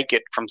to take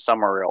it from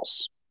somewhere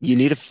else. You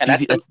need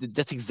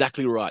that's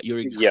exactly right.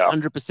 You're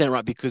 100%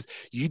 right, because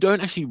you don't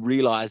actually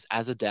realize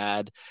as a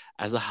dad,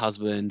 as a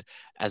husband,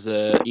 as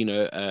a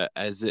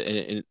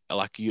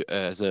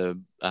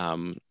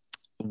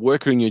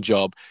worker in your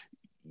job,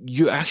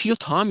 your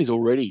time is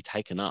already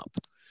taken up.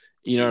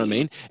 You know what I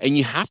mean? And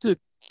you have to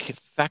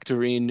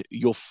factor in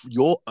your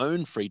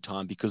own free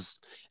time, because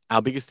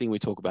our biggest thing we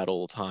talk about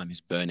all the time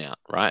is burnout,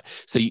 right?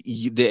 So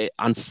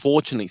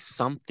unfortunately,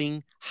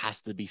 something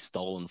has to be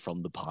stolen from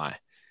the pie.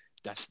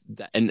 That's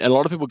that. And a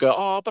lot of people go,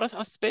 oh, but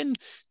I spend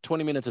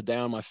 20 minutes a day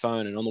on my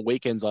phone, and on the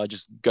weekends I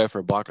just go for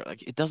a bike ride.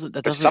 Like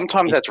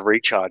sometimes that's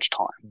recharge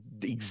time.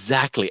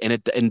 Exactly. And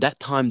that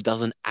time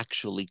doesn't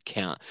actually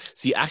count.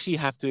 So you actually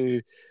have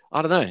to,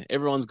 I don't know,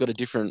 everyone's got a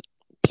different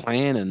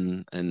plan,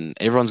 and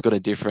everyone's got a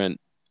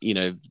different,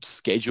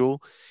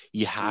 schedule.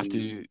 You have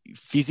to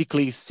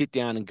physically sit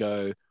down and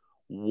go,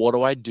 what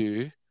do I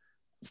do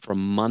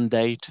from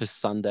Monday to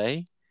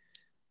Sunday?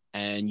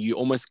 And you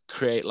almost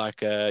create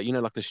like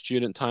like the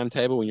student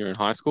timetable when you're in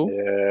high school.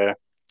 Yeah.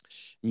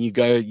 And you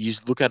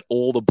just look at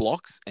all the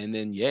blocks, and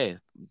then you're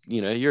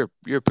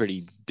a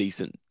pretty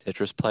decent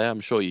Tetris player.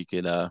 I'm sure you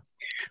could. Well,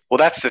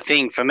 that's the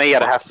thing for me.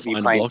 I have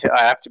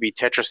to be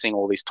Tetrising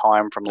all this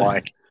time from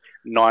like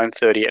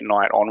 9:30 at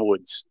night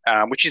onwards,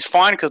 which is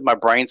fine because my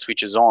brain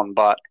switches on,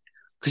 but.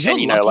 Because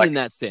you're lucky in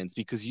that sense,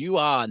 because you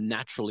are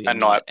naturally a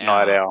night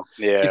owl.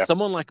 Yeah. See,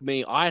 someone like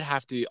me, I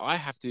have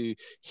to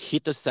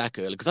hit the sack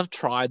early, because I've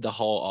tried the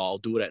whole I'll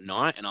do it at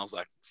night, and I was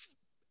like,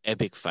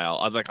 epic fail.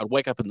 I'd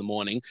wake up in the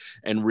morning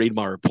and read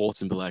my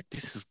reports and be like,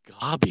 this is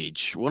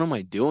garbage. What am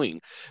I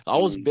doing? I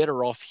was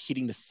better off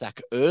hitting the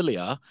sack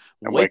earlier,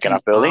 waking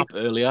up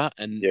earlier,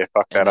 and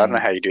fuck that. I don't know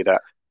how you do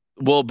that.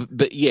 Well,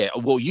 but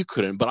you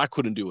couldn't, but I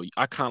couldn't do it.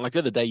 I can't. Like the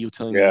other day, you were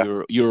telling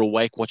me you're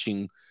awake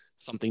watching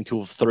something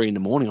till 3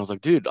 a.m. I was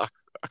like, dude, I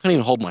can't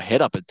even hold my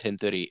head up at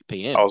 10:30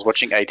 p.m. I was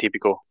watching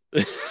Atypical.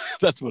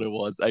 That's what it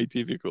was,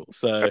 Atypical.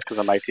 So that's because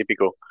I'm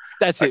atypical.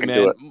 That's it,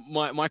 man.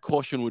 My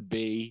caution would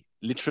be,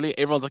 literally,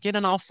 everyone's like, no,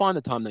 I'll find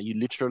the time. That you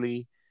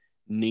literally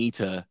need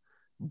to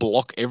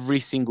block every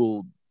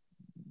single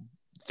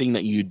thing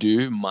that you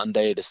do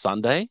Monday to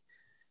Sunday.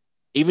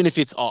 Even if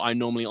it's, I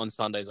normally on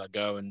Sundays I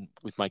go and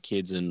with my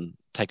kids and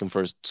take them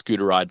for a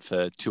scooter ride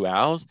for 2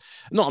 hours.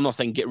 No, I'm not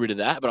saying get rid of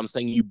that, but I'm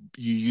saying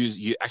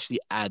you actually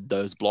add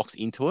those blocks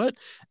into it,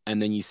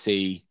 and then you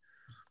see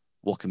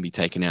what can be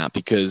taken out,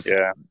 because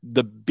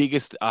the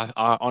biggest,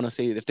 I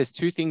honestly, if there's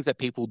two things that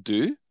people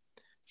do,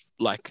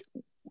 like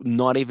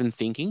not even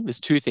thinking, there's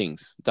two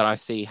things that I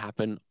see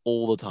happen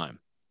all the time.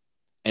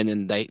 And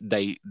then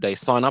they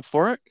sign up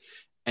for it,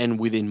 and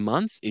within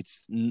months, it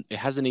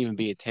hasn't even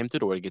been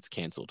attempted, or it gets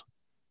cancelled.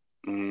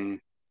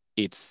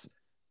 It's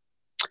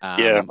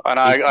and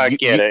I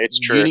get it. It's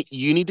true.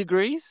 Uni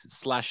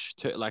degrees /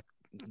 like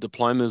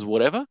diplomas,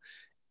 whatever,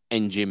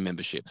 and gym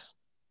memberships.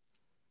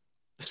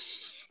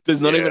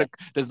 There's not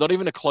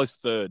even a close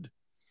third.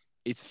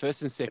 It's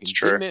first and second.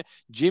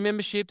 Gym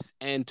memberships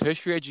and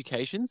tertiary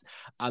educations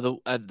are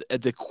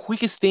the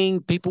quickest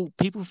thing. People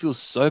feel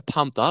so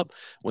pumped up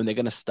when they're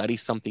going to study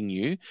something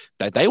new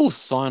that they will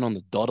sign on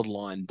the dotted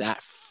line that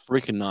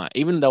freaking night.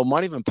 Even they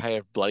might even pay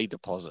a bloody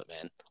deposit,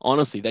 man.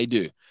 Honestly, they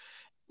do.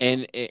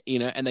 And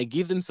and they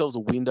give themselves a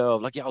window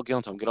of like, yeah, I'll get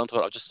onto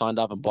it. I've just signed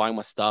up and buying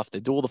my stuff.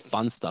 They do all the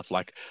fun stuff,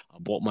 like I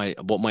bought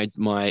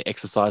my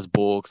exercise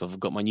books. I've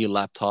got my new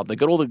laptop. They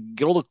get all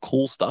the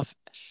cool stuff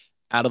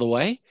out of the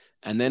way.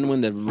 And then when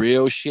the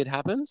real shit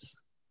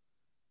happens,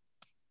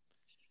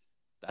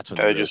 that's when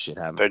the real shit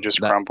happens. They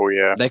just crumble,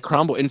 yeah. They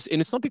crumble. And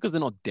it's not because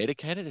they're not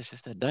dedicated. It's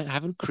just they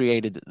haven't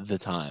created the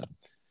time.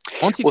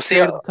 Once you've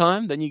created the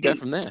time, then you go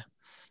from there.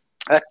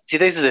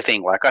 This is the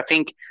thing. Like, I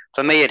think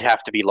for me, it'd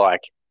have to be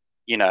like,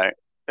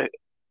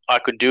 I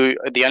could do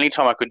the only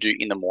time I could do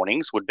in the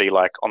mornings would be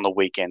like on the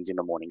weekends in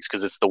the mornings,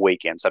 because it's the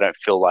weekends. I don't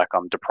feel like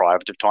I'm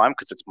deprived of time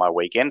because it's my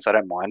weekend, so I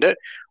don't mind it.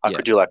 I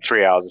could do like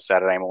 3 hours of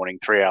Saturday morning,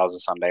 3 hours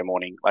of Sunday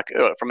morning, like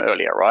from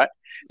earlier, right?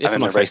 Yeah,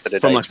 and then the rest of the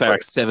day,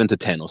 like 7 to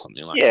 10 or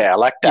something like that. Yeah,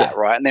 like that,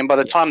 right? And then by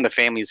the time the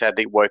families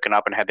woken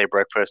up and had their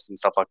breakfast and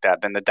stuff like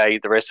that, then the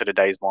rest of the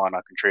day is mine.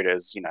 I can treat it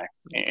as,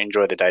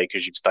 enjoy the day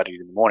because you've studied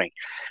in the morning.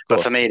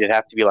 But for me, it'd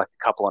have to be like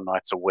a couple of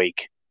nights a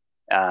week.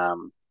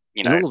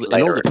 It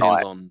all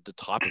depends on the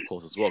type of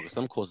course as well, because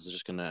some courses are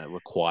just going to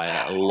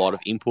require a lot of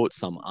input,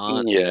 some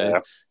aren't.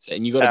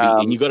 And you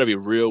got to be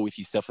real with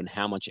yourself and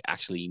how much you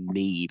actually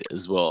need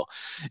as well.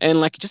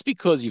 And like, just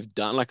because you've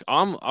done, like,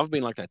 I've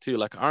been like that too.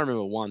 Like, I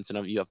remember once, and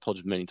I've told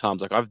you many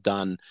times, like I've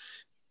done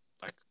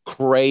like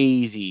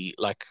crazy,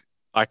 like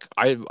I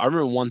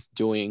remember once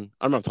doing,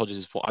 I don't know if I've told you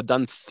this before, I've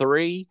done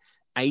 3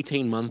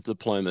 18-month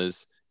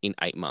diplomas in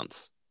 8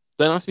 months.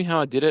 Don't ask me how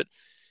I did it.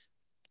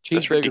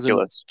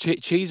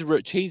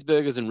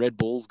 Cheeseburgers and Red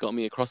Bulls got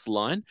me across the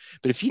line.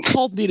 But if you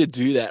told me to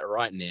do that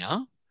right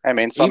now, hey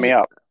man, sign me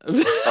up. I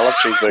love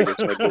cheeseburgers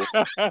and Red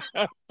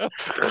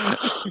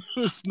Bulls.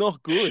 It's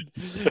not good.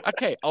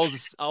 Okay, I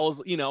was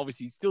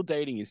obviously still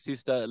dating his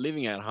sister,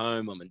 living at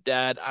home, mom and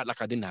dad. I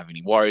didn't have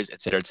any worries,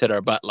 etc.,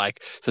 etc. But like,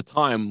 so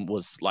time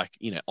was like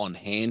on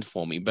hand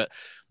for me. But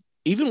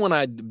even when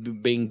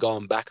I'd been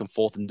going back and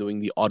forth and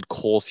doing the odd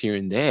course here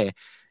and there,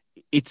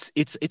 it's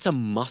a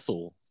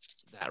muscle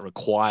that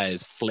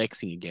requires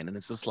flexing again. And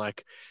it's just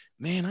like,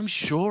 man, I'm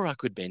sure I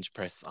could bench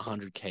press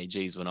 100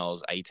 kgs when I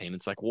was 18.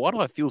 It's like, why do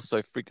I feel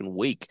so freaking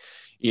weak?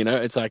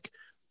 It's like,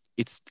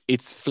 it's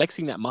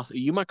flexing that muscle.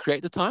 You might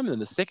create the time. And then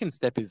the second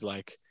step is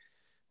like,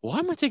 why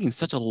am I taking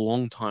such a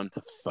long time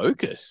to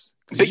focus?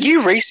 But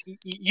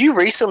you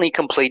recently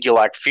completed your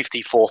like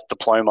 54th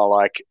diploma,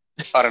 like,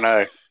 I don't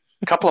know,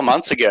 a couple of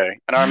months ago.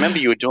 And I remember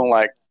you were doing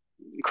like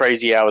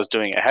crazy hours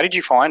doing it. How did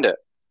you find it?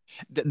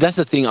 That's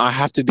the thing. I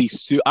have to be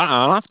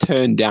I've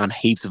turned down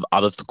heaps of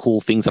other cool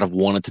things that I've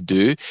wanted to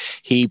do,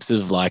 heaps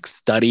of like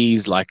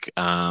studies, like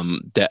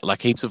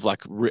heaps of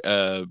like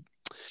to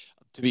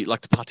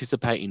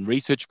participate in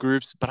research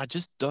groups, but I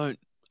just don't.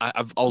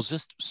 I was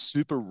just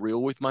super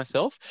real with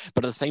myself,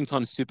 but at the same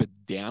time super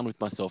down with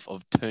myself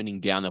of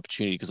turning down the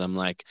opportunity, because I'm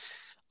like,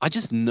 I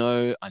just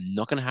know I'm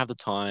not going to have the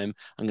time.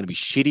 I'm going to be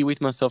shitty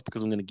with myself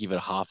because I'm going to give it a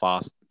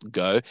half-assed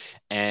go,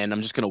 and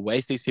I'm just going to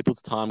waste these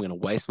people's time. I'm going to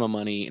waste my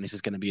money, and it's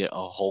just going to be a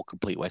whole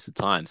complete waste of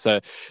time.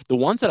 So the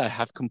ones that I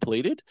have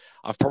completed,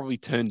 I've probably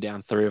turned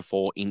down 3 or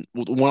 4.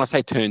 When I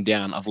say turned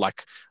down, I've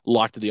liked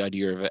the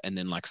idea of it and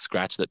then like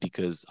scratched it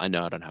because I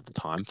know I don't have the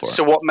time for it.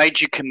 So what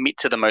made you commit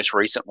to the most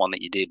recent one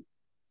that you did?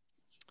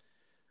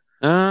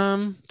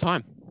 Time.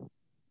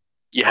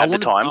 You had the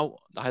time?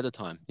 I had the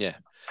time, yeah.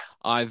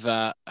 I've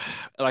it's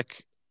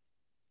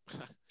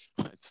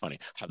funny,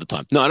 have the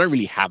time. No, I don't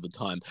really have the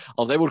time.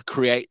 I was able to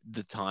create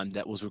the time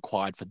that was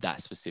required for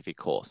that specific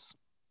course.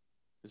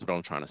 Is what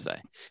I'm trying to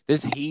say.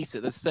 There's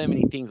so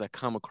many things I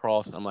come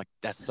across. I'm like,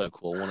 that's so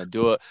cool. I want to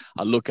do it.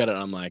 I look at it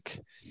and I'm like,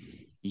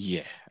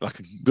 yeah, like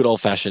a good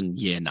old fashioned,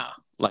 yeah, nah.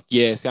 Like,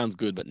 yeah, sounds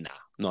good, but nah,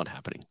 not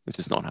happening. It's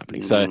just not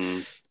happening. So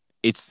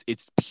it's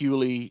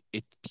purely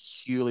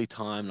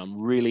time. And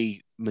I'm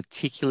really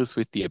meticulous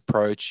with the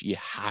approach. You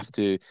have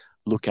to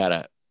look at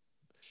it.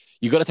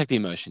 You got to take the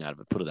emotion out of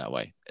it. Put it that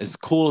way. As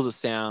cool as it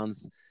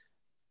sounds,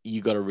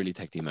 you got to really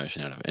take the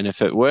emotion out of it. And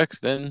if it works,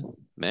 then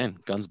man,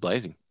 guns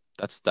blazing.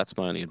 That's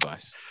my only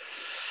advice.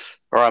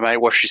 All right, mate.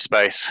 Watch your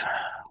space.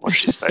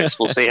 Watch your space.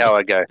 We'll see how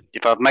I go.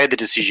 If I've made the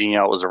decision,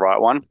 it was the right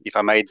one. If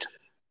I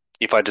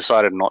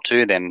decided not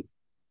to, then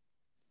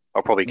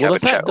I'll probably have a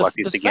chat like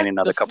this again in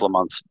another couple of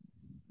months.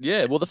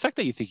 Yeah. Well, the fact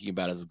that you're thinking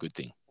about it is a good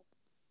thing.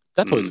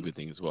 That's always a good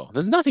thing as well.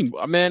 There's nothing,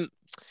 man.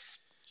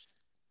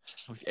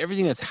 with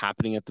everything that's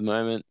happening at the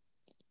moment,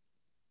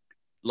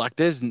 like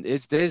there's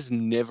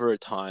never a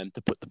time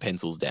to put the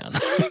pencils down.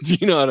 Do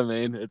you know what I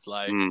mean? It's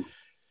like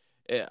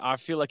I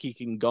feel like you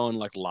can go on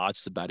like large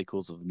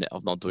sabbaticals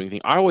of not doing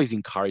anything. I always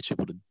encourage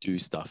people to do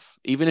stuff,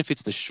 even if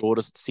it's the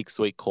shortest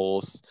 6-week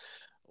course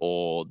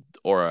or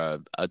a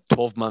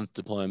 12-month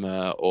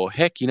diploma, or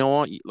heck, you know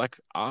what? Like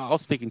I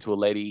was speaking to a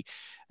lady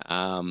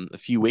a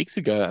few weeks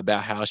ago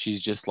about how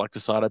she's just like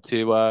decided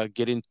to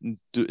get in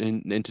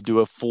and to do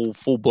a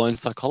full-blown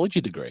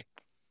psychology degree.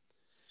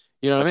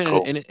 You know what I mean?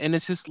 Cool. And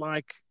it's just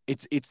like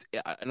it's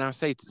and I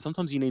say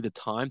sometimes you need the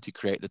time to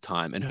create the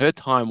time, and her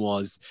time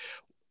was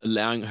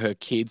allowing her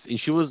kids, and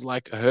she was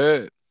like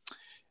her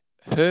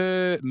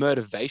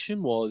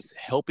motivation was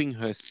helping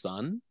her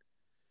son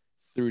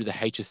through the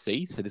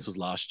HSC. So this was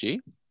last year.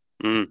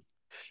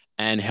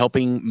 And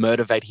helping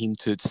motivate him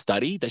to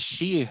study, that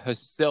she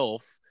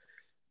herself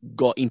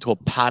got into a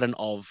pattern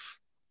of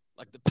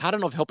like the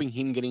pattern of helping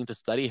him get into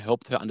study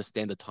helped her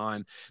understand the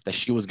time that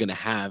she was going to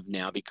have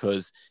now,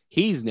 because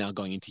he's now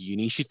going into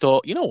uni. She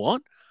thought, you know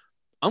what?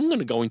 I'm going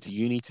to go into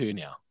uni too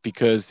now,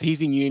 because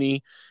he's in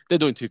uni. They're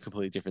doing two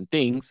completely different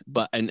things,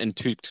 but and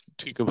two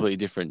completely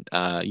different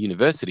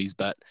universities.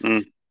 But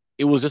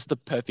it was just the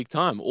perfect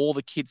time. All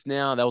the kids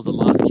now, that was the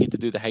last kid to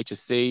do the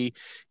HSC.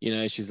 You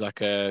know, she's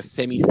like a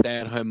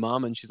semi-stay-at-home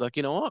mom, and she's like,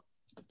 you know what?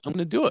 I'm going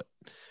to do it.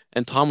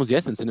 And time was the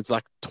essence, and it's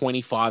like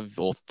 25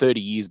 or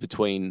 30 years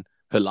between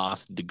her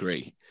last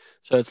degree.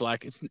 So it's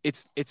like it's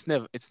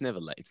never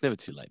late. It's never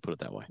too late. Put it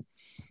that way.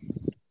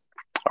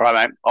 All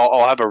right, mate.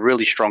 I'll have a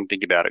really strong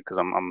think about it, because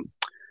I'm.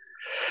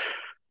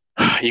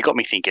 You got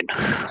me thinking.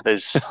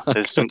 There's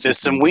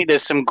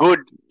some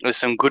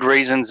good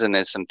reasons, and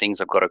there's some things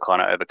I've got to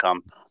kind of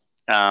overcome.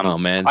 Oh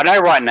man, I know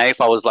right now,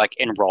 if I was like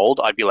enrolled,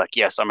 I'd be like,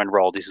 yes, I'm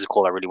enrolled. This is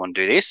cool. I really want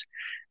to do this.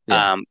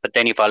 Yeah. But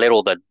then if I let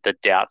all the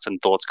doubts and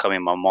thoughts come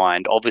in my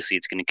mind, obviously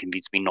it's going to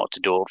convince me not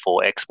to do it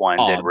for X, Y,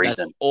 and Z reason.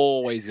 That's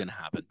always going to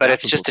happen. But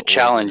it's just a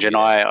challenge, and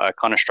I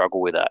kind of struggle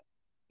with that.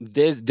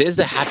 There's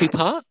the happy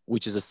part,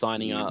 which is the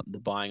signing up, the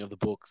buying of the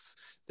books,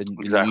 the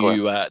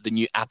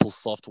new Apple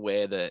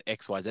software, the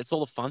XYZ. That's all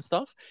the fun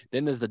stuff.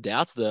 Then there's the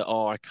doubts,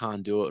 I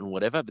can't do it and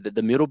whatever. But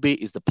the middle bit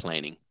is the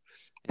planning.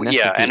 And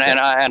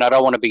I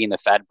don't want to be in the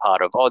fad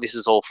part of, this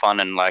is all fun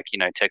and like, you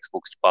know,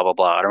 textbooks, blah blah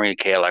blah. I don't really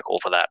care like all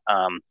for that.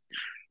 I'm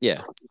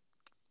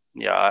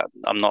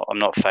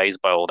not fazed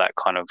by all that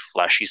kind of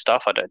flashy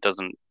stuff.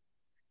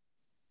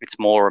 It's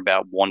more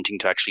about wanting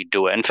to actually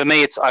do it. And for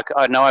me, it's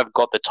I know I've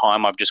got the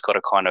time. I've just got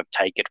to kind of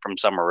take it from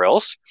somewhere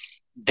else.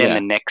 Then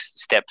the next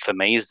step for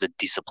me is the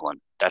discipline.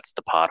 That's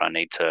the part I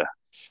need to.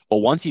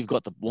 Well, once you've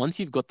got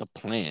the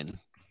plan,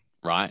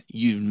 right?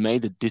 You've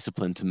made the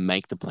discipline to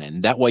make the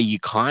plan. That way, you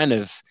kind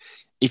of,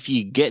 if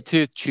you get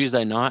to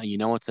Tuesday night and you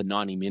know it's a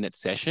 90-minute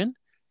session,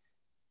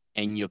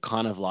 and you're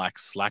kind of like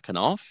slacking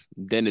off,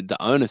 then the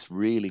onus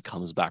really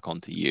comes back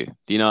onto you.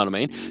 Do you know what I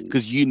mean?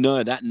 Because you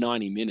know that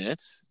 90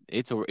 minutes,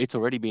 it's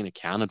already been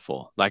accounted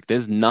for. Like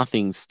there's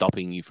nothing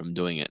stopping you from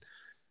doing it.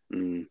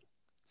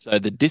 So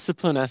the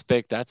discipline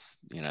aspect, that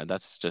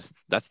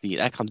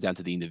comes down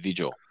to the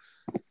individual.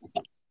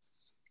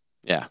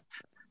 Yeah.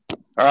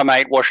 All right,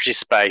 mate. Watch this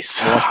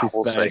space.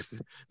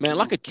 Man.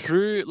 Like a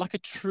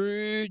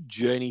true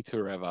journey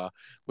to Reva.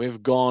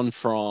 We've gone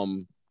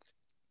from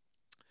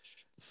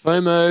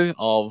FOMO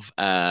of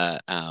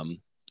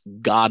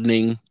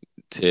gardening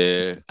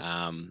to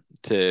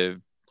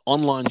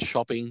online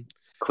shopping,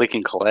 click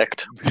and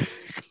collect,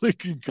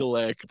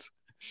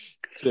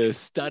 to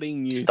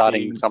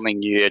studying something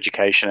new,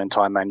 education and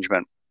time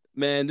management.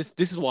 Man, this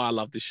is why I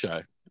love this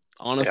show.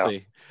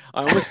 Honestly,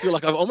 I almost feel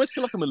like I'm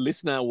a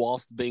listener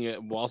whilst being a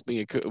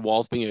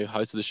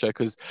host of the show,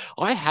 because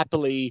I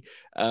happily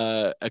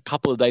a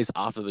couple of days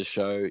after the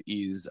show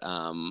is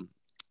I'm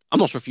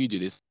not sure if you do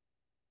this.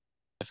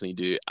 Definitely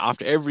do.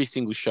 After every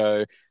single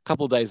show, a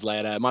couple of days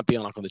later, it might be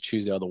on the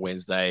Tuesday or the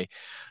Wednesday,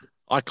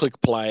 I click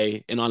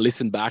play and I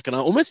listen back, and I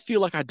almost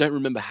feel like I don't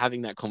remember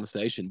having that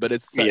conversation, but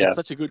it's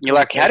such a good. You're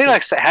like, how did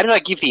I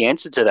give the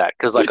answer to that?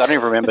 Because like I don't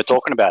even remember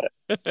talking about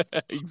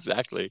it.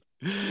 Exactly.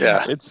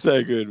 Yeah, it's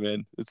so good,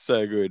 man. It's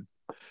so good.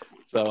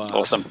 So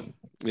awesome.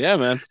 Yeah,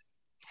 man.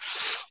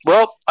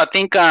 Well, I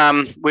think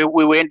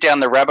we went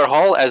down the rabbit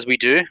hole as we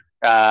do.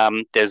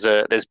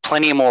 There's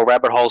plenty more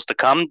rabbit holes to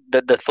come.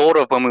 The thought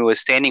of when we were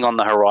standing on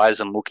the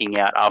horizon looking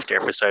out after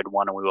episode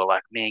 1, and we were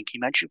like, man, can you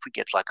imagine if we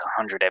get like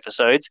 100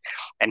 episodes?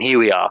 And here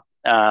we are.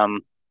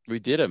 We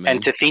did it, man.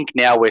 And to think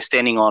now we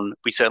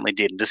certainly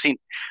did. To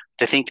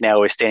think now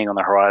we're standing on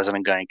the horizon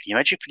and going, can you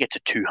imagine if we get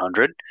to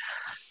 200?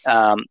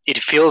 It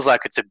feels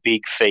like it's a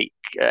big feat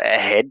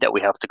ahead that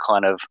we have to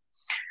kind of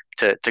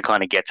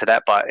get to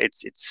that, but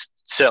it's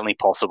certainly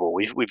possible.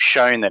 We've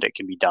shown that it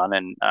can be done,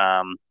 and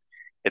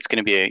it's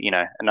going to be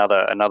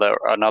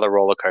another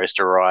roller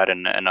coaster ride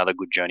and another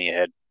good journey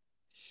ahead.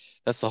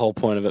 That's the whole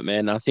point of it,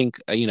 man. I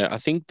think if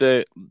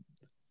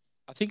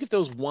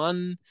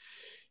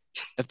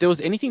there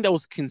was anything that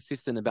was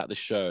consistent about the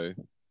show,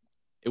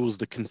 it was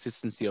the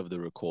consistency of the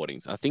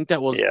recordings. I think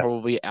that was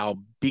probably our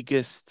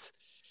biggest,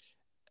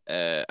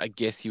 I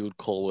guess you would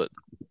call it,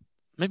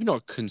 maybe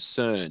not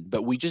concerned,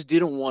 but we just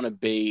didn't want to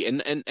be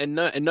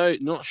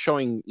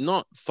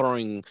not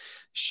throwing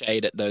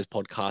shade at those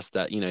podcasts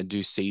that, you know,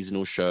 do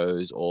seasonal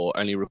shows or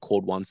only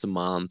record once a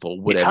month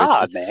or whatever. It's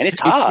hard, man. It's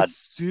hard. It's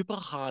super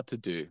hard to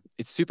do.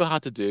 It's super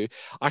hard to do.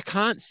 I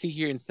can't sit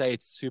here and say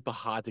it's super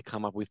hard to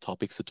come up with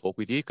topics to talk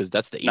with you, because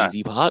that's the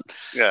easy part.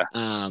 Yeah.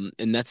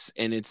 And that's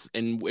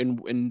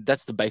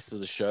the basis of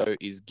the show,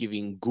 is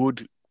giving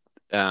good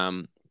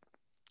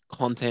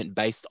content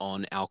based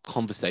on our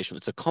conversation.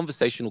 It's a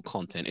conversational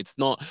content. It's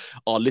not,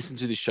 listen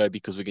to this show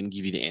because we're going to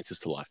give you the answers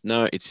to life.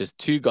 No, it's just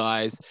two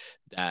guys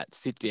that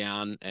sit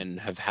down and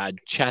have had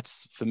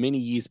chats for many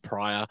years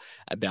prior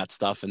about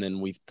stuff, and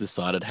then we've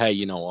decided, hey,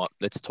 you know what,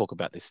 let's talk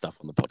about this stuff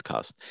on the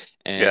podcast.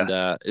 And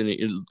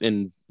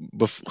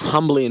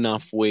humbly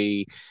enough,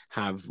 we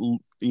have,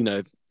 you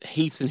know,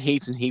 heaps and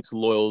heaps and heaps of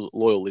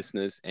loyal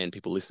listeners, and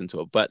people listen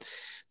to it. But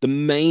the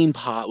main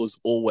part was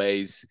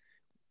always,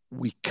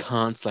 we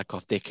can't slack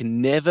off. There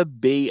can never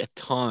be a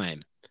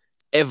time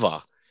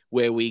ever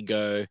where we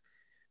go,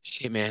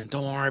 shit, man,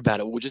 don't worry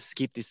about it, we'll just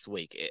skip this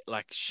week.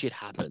 Shit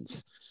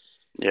happens.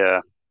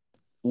 Yeah.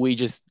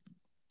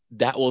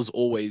 That was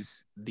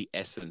always the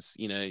essence.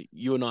 You know,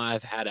 you and I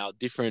have had our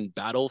different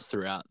battles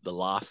throughout the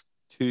last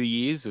 2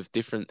 years, with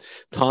different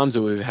times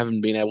where we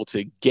haven't been able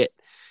to get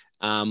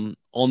on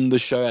the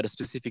show at a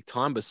specific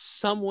time, but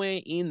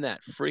somewhere in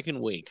that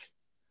freaking week,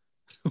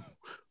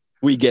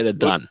 we get it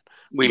done.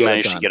 We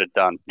managed to get it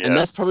done. Yeah. And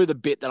that's probably the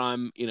bit that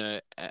I'm, you know,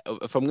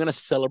 if I'm going to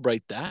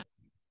celebrate that,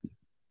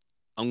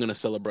 I'm going to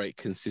celebrate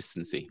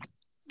consistency.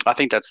 I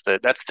think that's the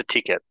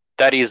ticket.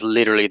 That is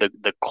literally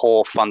the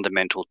core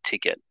fundamental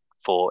ticket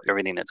for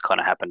everything that's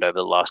kind of happened over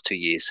the last 2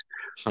 years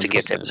to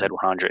get to episode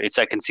 100. It's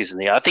that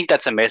consistency. I think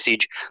that's a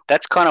message.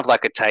 That's kind of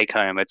like a take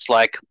home. It's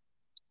like,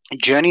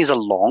 journeys are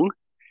long.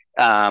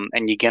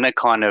 And you're going to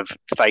kind of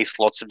face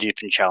lots of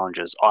different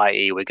challenges,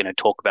 i.e. we're going to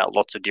talk about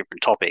lots of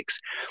different topics.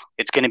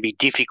 It's going to be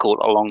difficult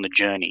along the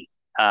journey.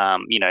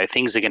 You know,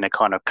 things are going to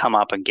kind of come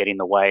up and get in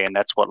the way, and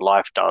that's what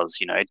life does.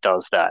 You know, it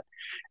does that.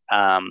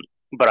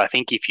 But I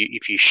think if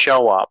you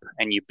show up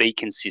and you be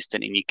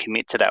consistent and you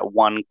commit to that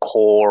one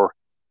core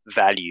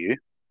value,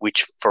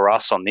 which for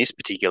us on this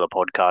particular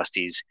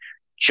podcast is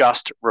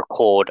just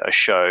record a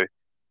show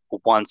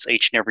once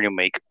each and every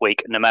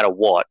week, no matter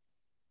what,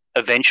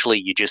 eventually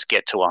you just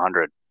get to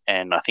 100.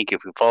 And I think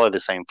if we follow the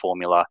same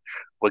formula,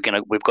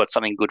 we've got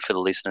something good for the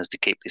listeners to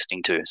keep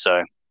listening to.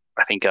 So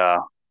I think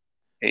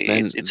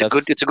it's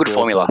a good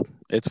formula.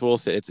 It's well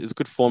said. It's a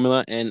good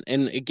formula. And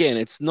again,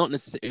 it's not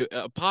necessarily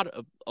a part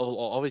of,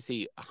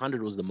 obviously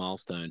 100 was the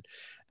milestone,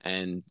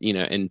 and, you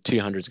know, and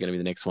 200 is going to be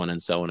the next one,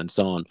 and so on and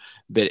so on.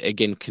 But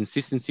again,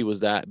 consistency was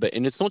that.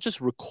 And it's not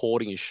just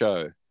recording a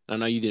show. I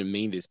know you didn't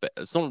mean this, but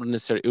it's not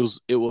necessarily,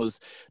 it was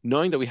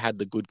knowing that we had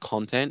the good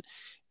content.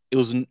 It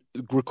was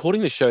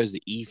recording the show is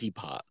the easy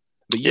part,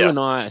 but you and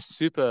I are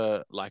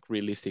super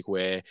realistic,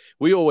 where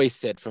we always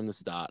said from the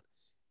start,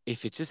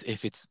 if it's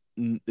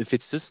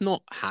just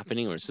not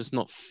happening, or it's just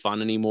not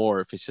fun anymore,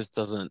 or if it just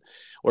doesn't,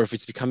 or if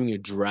it's becoming a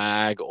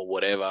drag or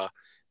whatever,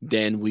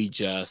 then we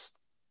just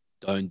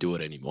don't do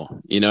it anymore.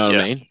 You know what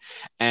I mean?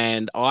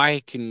 And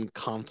I can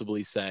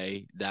comfortably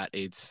say that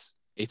it's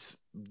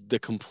the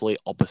complete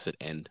opposite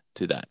end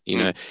to that, you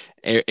know,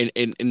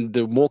 and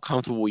the more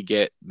comfortable we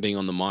get being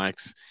on the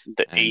mics,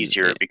 the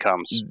easier it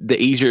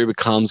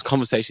becomes.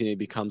 Conversation, it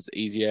becomes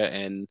easier,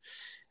 and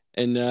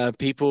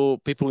people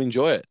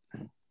enjoy it.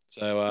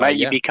 So, mate,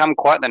 you become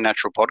quite the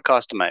natural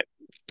podcaster, mate.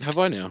 Have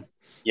I now?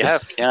 You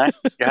have, you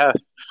have.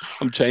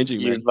 I'm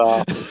changing, man.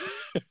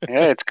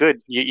 Yeah, it's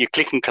good. You're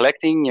click and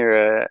collecting.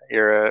 You're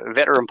a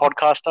veteran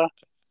podcaster.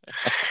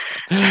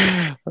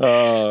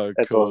 Oh,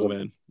 that's cool, awesome,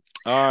 man.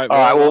 All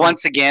right. Well,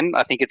 once again,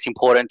 I think it's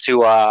important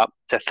to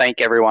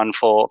thank everyone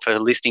for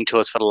listening to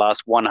us for the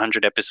last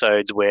 100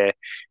 episodes, where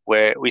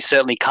we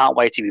certainly can't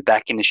wait to be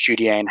back in the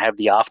studio and have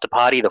the after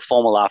party, the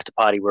formal after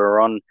party where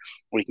we're on.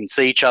 We can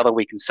see each other,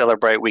 we can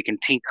celebrate, we can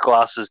tink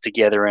glasses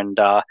together, and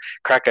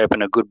crack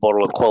open a good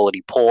bottle of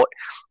quality port,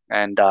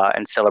 and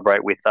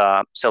celebrate with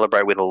a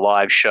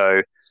live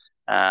show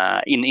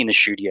in the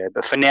studio.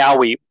 But for now,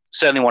 we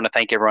certainly want to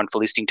thank everyone for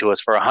listening to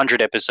us for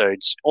 100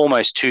 episodes,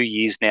 almost 2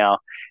 years now.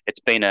 It's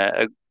been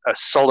a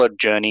solid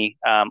journey.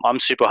 I'm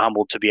super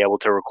humbled to be able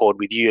to record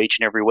with you each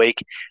and every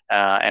week.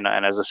 And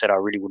as I said, I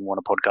really wouldn't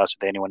want to podcast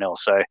with anyone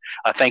else. So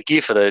I thank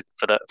you for the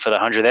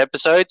 100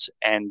 episodes,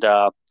 and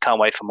can't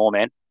wait for more,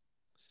 man.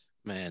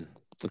 Man,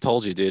 I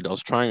told you, dude. I'm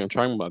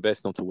trying my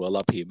best not to well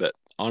up here, but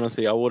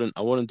honestly, I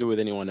wouldn't do it with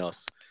anyone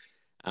else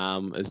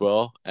as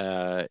well.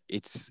 You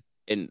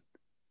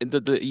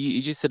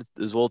just said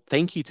as well,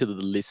 thank you to the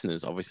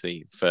listeners,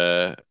 obviously,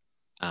 for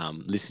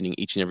listening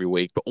each and every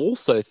week, but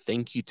also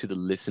thank you to the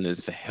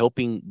listeners for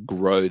helping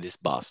grow this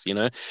bus. You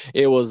know,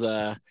 it was,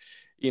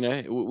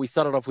 we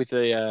started off with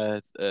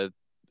a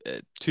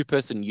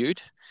two-person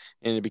ute,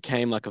 and it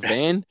became like a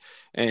van,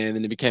 and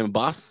then it became a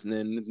bus, and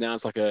then now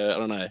it's like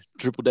a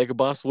triple-decker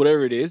bus,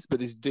 whatever it is. But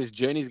this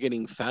journey's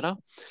getting fatter.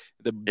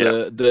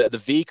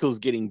 The vehicle's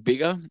getting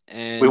bigger,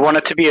 and we want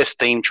it to be a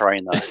steam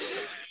train, though.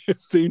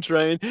 Steam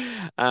Train.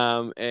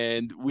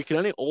 And we can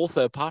only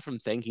also, apart from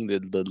thanking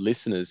the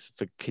listeners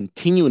for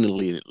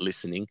continually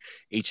listening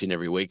each and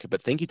every week,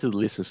 but thank you to the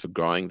listeners for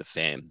growing the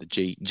fam, the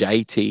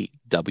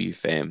JTW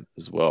fam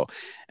as well.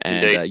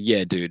 And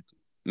yeah, dude,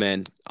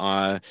 man,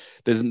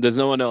 there's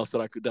no one else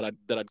that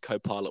I'd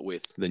co-pilot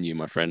with than you,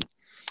 my friend.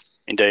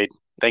 Indeed.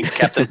 Thanks,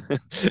 Captain.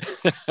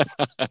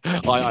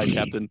 Aye,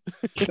 Captain.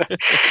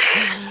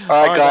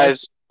 All right,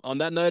 guys. On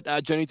that note,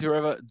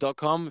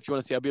 journeytowherever.com if you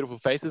want to see our beautiful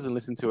faces and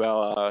listen to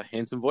our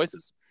handsome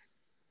voices.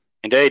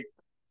 Indeed.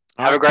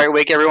 Have a great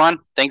week, everyone.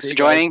 Thanks for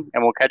joining,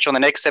 and we'll catch you on the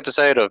next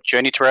episode of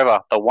Journey to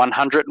Wherever, the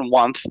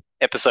 101th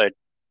episode.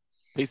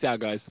 Peace out,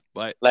 guys.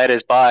 Bye.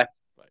 Laters. Bye.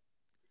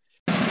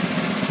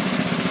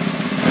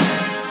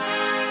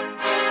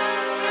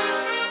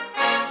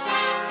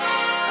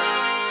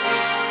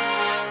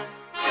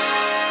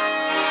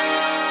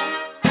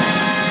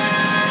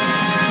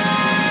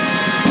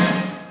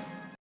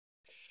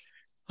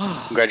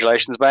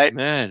 Congratulations, mate.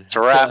 Man. It's a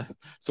wrap.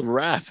 It's a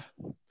wrap.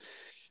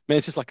 Man,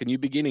 it's just like a new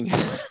beginning.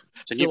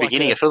 It's a new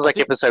beginning. It feels like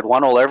episode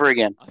 1 all over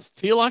again. I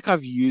feel like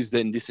I've used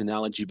this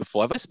analogy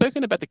before. Have I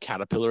spoken about the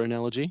caterpillar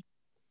analogy?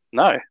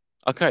 No.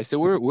 Okay, so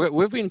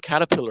we've been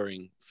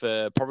caterpillaring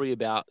for probably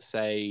about,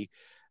 say,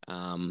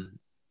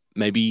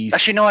 maybe...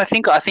 Actually, no, I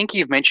think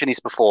you've mentioned this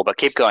before, but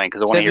keep going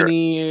because I want to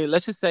hear it.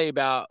 Let's just say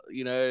about,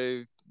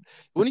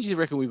 when did you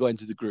reckon we got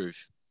into the groove?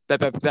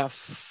 About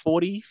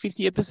 40,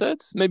 50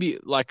 episodes? Maybe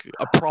like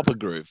a proper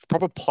groove,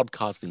 proper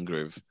podcasting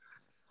groove.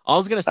 I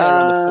was going to say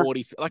around the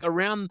 40, like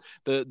around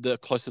the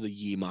close to the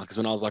year mark is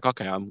when I was like,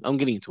 okay, I'm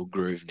getting into a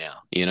groove now.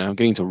 I'm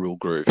getting into a real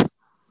groove.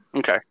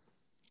 Okay.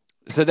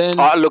 So then...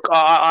 look,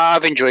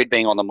 I've enjoyed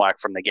being on the mic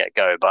from the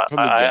get-go, but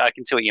I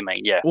can see what you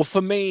mean, yeah. Well,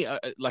 for me,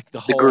 like the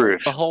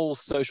whole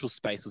social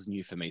space was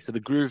new for me. So the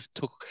groove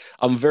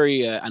I'm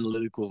very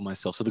analytical of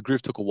myself, so the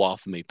groove took a while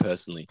for me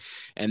personally.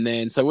 And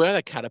then, so we're at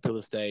the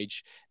caterpillar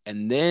stage,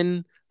 and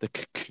then the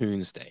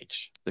cocoon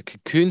stage. The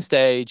cocoon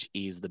stage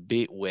is the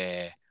bit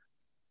where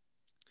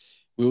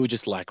we were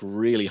just like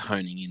really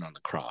honing in on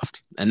the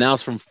craft. And that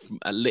was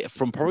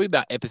from probably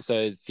about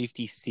episode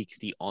 50,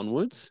 60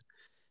 onwards.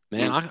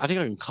 Man, I think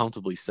I can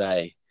comfortably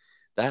say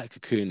that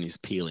cocoon is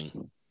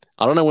peeling.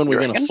 I don't know when we're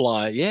going to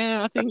fly. Yeah,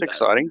 I think that's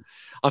exciting.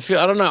 I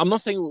don't know. I'm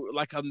not saying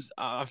like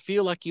I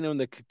feel like,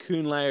 the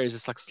cocoon layer is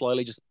just like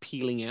slowly just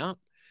peeling out.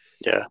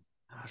 Yeah.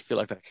 I feel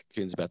like that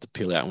cocoon's about to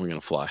peel out and we're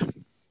going to fly.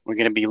 We're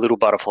going to be little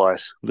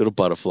butterflies. Little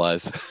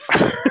butterflies.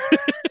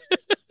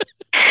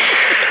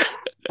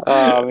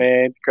 Oh,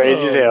 man.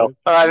 Crazy as hell.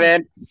 All right,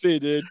 man. See you,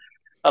 dude.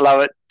 I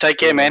love it. Take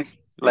care, man.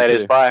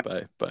 Laters. Bye.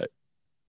 Bye.